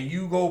 and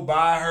you go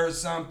buy her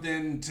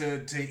something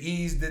to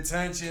ease the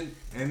tension,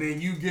 and then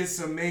you get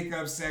some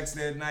makeup sex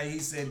that night, he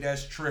said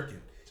that's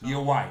tricking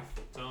your wife.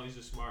 Tony's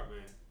a smart man.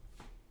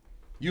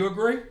 You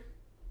agree?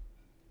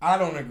 I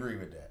don't agree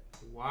with that.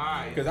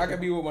 Why? Because I could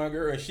be with my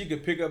girl and she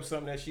could pick up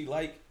something that she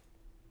like,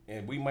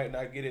 and we might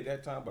not get it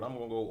that time, but I'm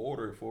gonna go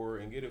order it for her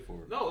and get it for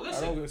her. No,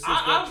 listen. I don't sit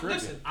there tricking.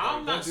 Listen, I'm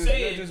Like, not that's just-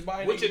 saying that's just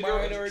buying what your it- girl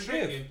buying her a is gift.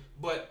 tricking,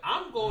 but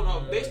I'm going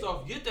off based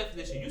off your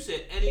definition. You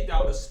said any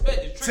dollar spent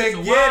is To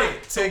tricking. get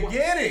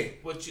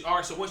it. But all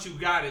right, so once you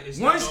got it, it's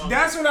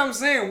That's what I'm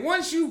saying.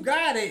 Once you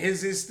got it,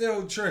 is it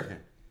still tricking?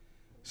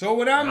 So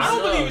what I'm I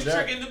don't saying, believe it's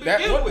tricking to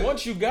begin with.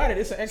 Once you got it,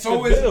 it's an extra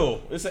So it's-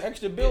 bill. It's an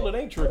extra bill. It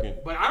ain't tricking.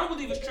 But I don't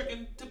believe it's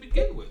tricking to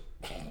begin with.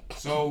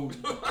 so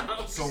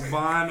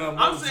buying a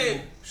I'm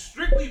saying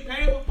strictly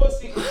paying for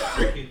pussy is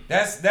tricking.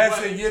 that's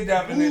But in your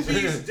definition.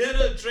 Movies,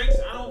 dinner, drinks.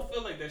 I don't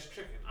feel like that's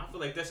tricking. I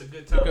feel like that's a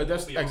good time. Because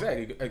that's for y'all.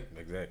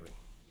 exactly.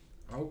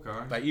 Okay.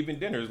 Like even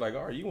dinner is like,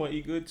 all right, you want to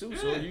eat good too,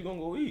 so Yeah. you gonna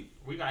go eat.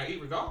 We gotta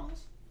eat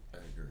regardless. I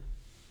agree.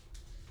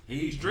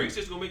 These drinks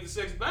just gonna make the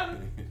sex better.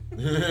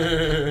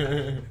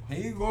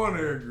 He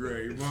gonna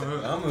agree, man.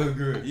 I'm gonna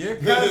agree. Your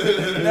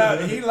cousin, no,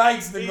 he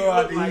likes to go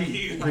out look to like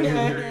eat. he's like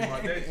worried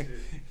about that shit.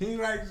 He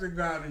likes to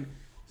go out and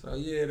so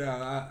yeah, no,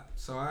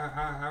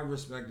 I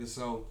respect it.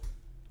 So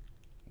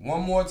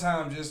one more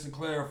time, just to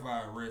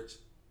clarify, Rich,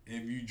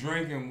 if you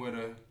drinking with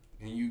her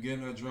and you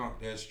getting her drunk,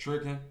 that's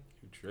tricking,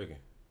 You tricking.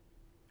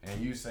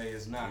 and you say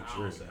it's not I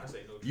don't tricking. say, I say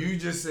no. You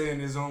just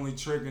saying it's only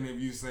tricking if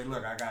you say,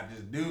 look, I got this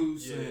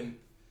deuce, Yeah. and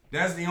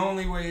that's the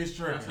only way it's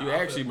tricking. You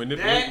actually That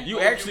manipulate. You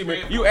or actually you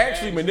paying you for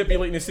actually gas.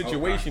 manipulating the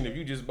situation. If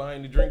you just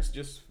buying the drinks,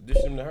 just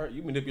dish them to her.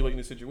 You manipulating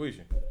the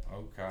situation.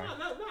 Okay.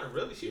 No, not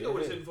really. She know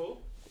what it's in for.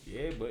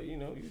 Yeah, but you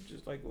know, you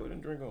just like go ahead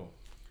and drink on.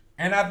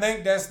 And I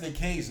think that's the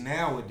case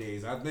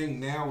nowadays. I think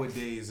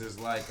nowadays is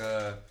like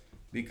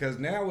because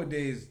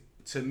nowadays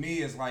to me,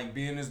 it's like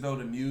being as though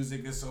the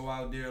music is so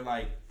out there,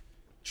 like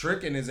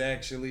tricking is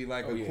actually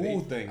like a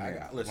cool thing.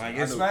 Listen, like I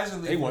know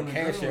especially they when want the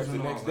cash girls app the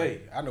and all next that.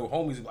 day. I know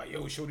homies like,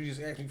 yo, Shorty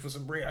just asked me for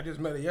some bread. I just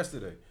met her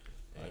yesterday.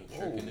 Ain't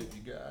tricking if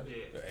you got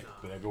it. Yeah,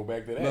 But I go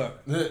back to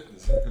that. Look,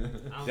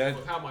 I don't That-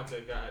 know how much I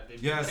got.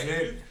 Yes,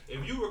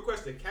 if you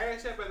request a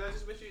cash app, as I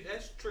just mentioned,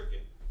 that's tricking.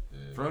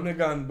 from the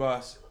gun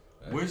bus.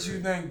 What you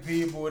think,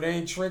 people? It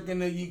ain't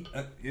tricking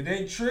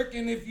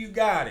if you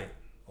got it.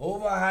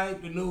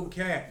 Overhyped the new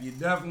cap. You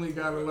definitely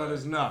gotta let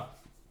us know.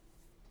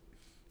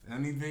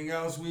 Anything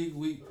else we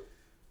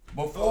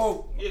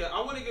before Yeah, I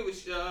want to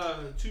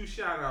give 2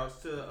 shout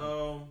outs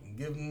to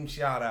give them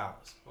shout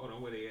outs. hold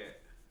on, where they at?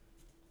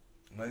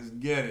 Let's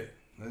get it.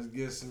 Let's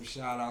get some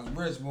shout outs.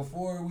 Rich,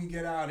 before we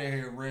get out of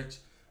here, Rich,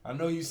 I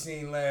know you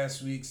seen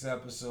last week's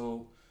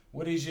episode.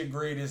 What is your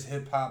greatest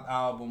hip hop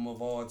album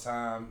of all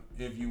time?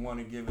 If you want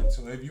to give it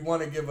to, if you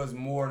want to give us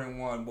more than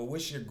one, but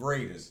what's your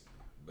greatest?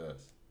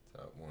 Best.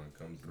 Top one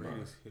comes to mind.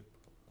 Greatest hip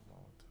hop of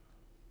all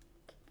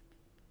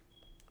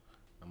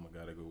time. I'm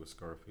gotta go with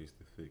Scarface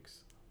The Fix.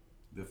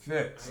 The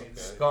Fix. Okay.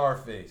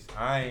 Scarface.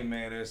 I ain't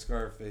mad at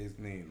Scarface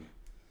neither.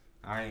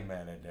 I ain't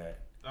mad at that.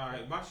 All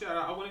right, my shout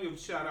out. I want to give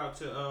a shout out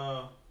to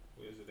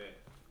where is it at?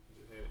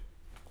 Is it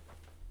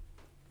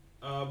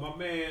my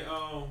man,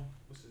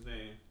 what's his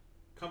name?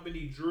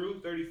 Company Drew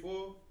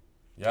 34.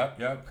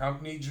 Yep.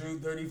 Company Drew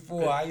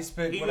 34. Ice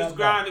pick. He What was up,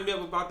 grinding me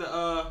up about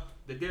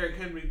the Derrick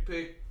Henry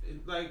pick.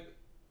 Like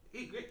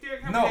Derrick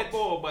Henry No. had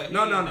ball, but he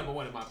No, ain't no. number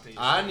one in my opinion.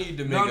 I need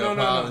to make No. an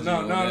apology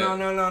on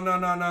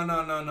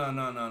that.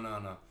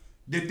 No.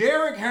 The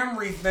Derrick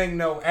Henry thing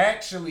though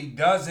actually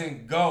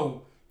doesn't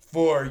go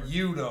for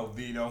you though,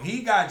 Vito.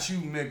 He got you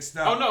mixed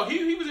up. Oh no,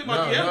 he was in my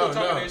DM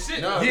talking that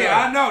shit. no.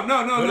 Yeah, I know.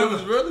 No. But it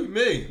was really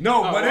me.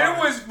 No, Oh, but wow. it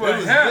was for It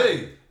was him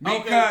big.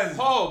 because Okay,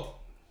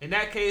 Paul, in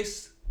that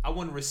case, I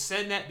want to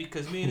rescind that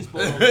because me and this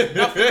boy don't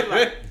nothing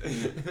like.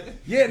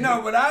 yeah,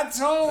 no, but I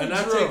told And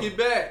Drew. I take it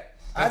back.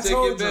 I take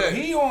told it you back.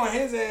 he on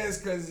his ass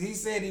because he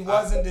said he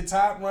wasn't the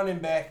top running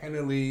back in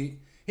the league.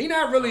 He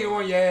not really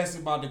on your ass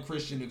about the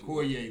Christian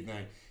Okoye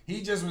thing.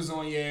 He just was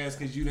on your ass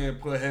because you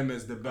didn't put him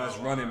as the best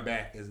running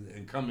back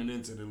and coming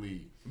into the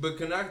league. But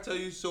can I tell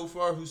you so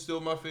far who's still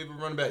my favorite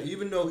running back?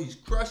 Even though he's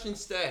crushing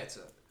stats,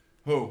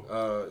 Who?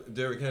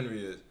 Derrick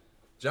Henry is.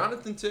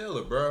 Jonathan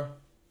Taylor, bro.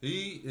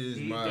 He is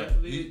He my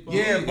definitely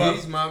is. But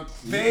he's my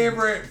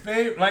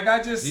favorite. Like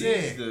I just He's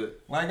said. the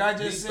Like I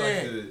just he's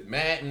said. like the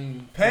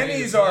Madden Pennies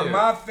greatest are player.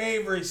 my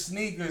favorite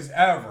sneakers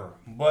ever,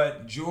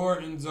 but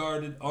Jordans are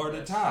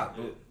the top.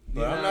 But You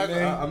but know I'm what not. I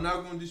mean? I'm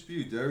not going to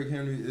dispute. Derrick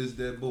Henry is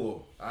that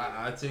bull.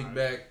 I take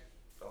back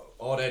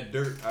all that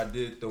dirt I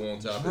did throw on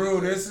top. Drew,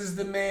 of his this is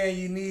the man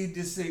you need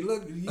to see.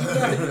 Look, you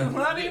gotta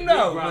let him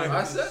know. Right.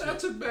 I said I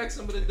took back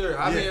some of the dirt.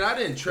 I Yeah. mean, I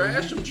didn't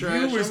trash him.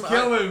 You was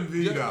killing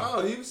Vito.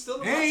 No, he was still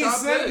in my And he top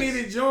sent me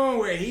picks. the joint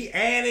where he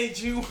added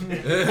you. He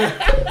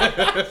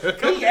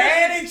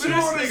added you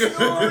on the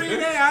story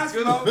there. I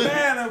felt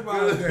bad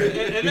about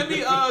that. And let me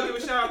give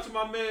a shout out to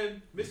my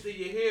man, Mr.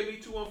 You Hear Me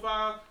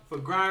 215, for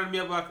grinding me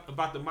up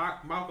about the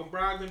Malcolm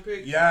Brogdon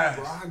pick. Yes.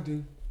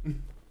 Brogdon.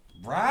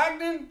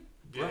 Brogdon?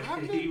 Yeah,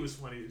 he was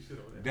funny as shit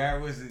on that.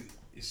 That was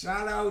a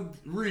shout out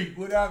Reek.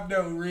 What up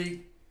though,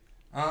 Reek?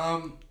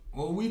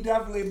 Well, we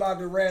definitely about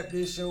to wrap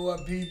this show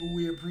up, people.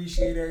 We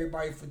appreciate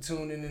everybody for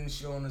tuning in and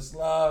showing us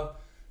love.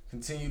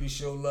 Continue to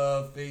show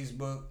love,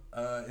 Facebook,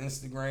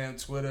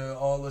 Instagram, Twitter,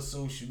 all the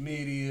social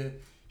media.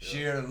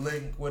 Share the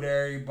link with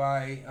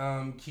everybody.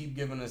 Keep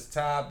giving us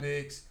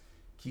topics.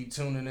 Keep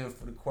tuning in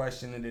for the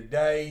question of the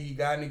day. You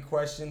got any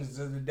questions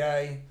of the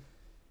day?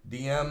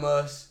 DM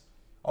us.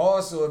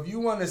 Also, if you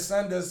want to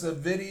send us a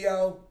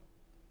video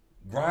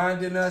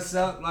grinding us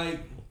up like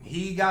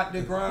he got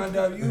the grind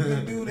up, you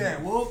can do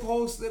that. We'll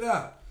post it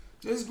up.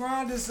 Just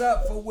grind us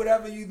up for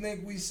whatever you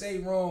think we say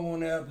wrong on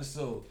the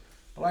episode.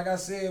 But like I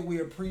said, we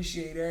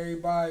appreciate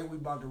everybody. We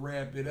about to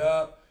wrap it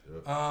up.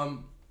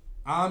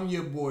 I'm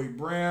your boy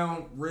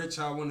Brown. Rich,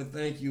 I want to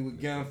thank you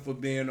again for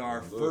being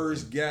our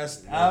first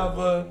guest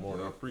ever.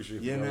 I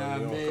appreciate You you. know what I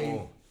Come mean?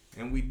 on.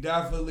 And we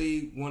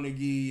definitely want to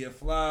give you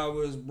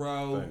flowers,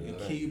 bro, Thank you, and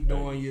thank keep you, thank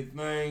doing your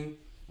thing.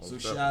 So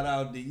Most shout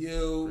out to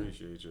you.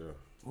 Appreciate you.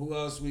 Who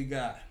else we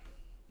got?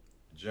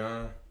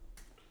 John.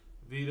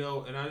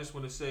 Vito, and I just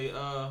want to say,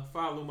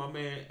 follow my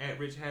man at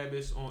Rich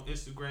Habits on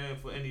Instagram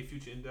for any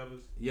future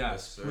endeavors.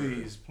 Yes, sir.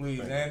 please. Thank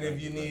you, And if thank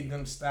you you, need thank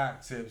them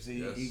stock tips, he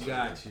Yes,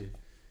 got sir. you.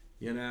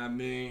 You know what I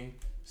mean?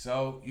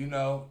 So,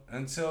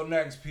 until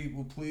next,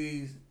 people,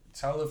 please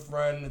tell a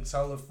friend to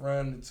tell a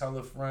friend to tell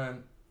a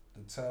friend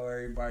to tell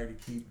everybody to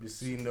keep the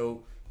C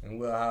note, and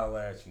we'll holler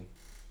at you.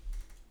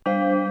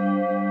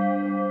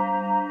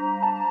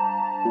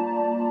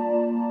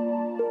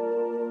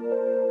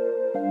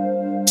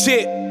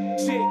 Shit.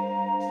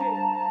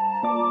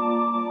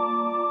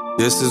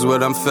 This is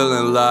what I'm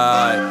feeling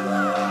like.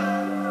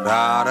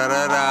 Da da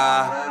da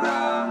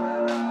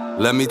da.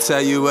 Let me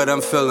tell you what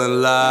I'm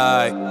feeling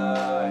like.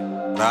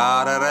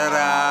 Da da da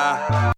da.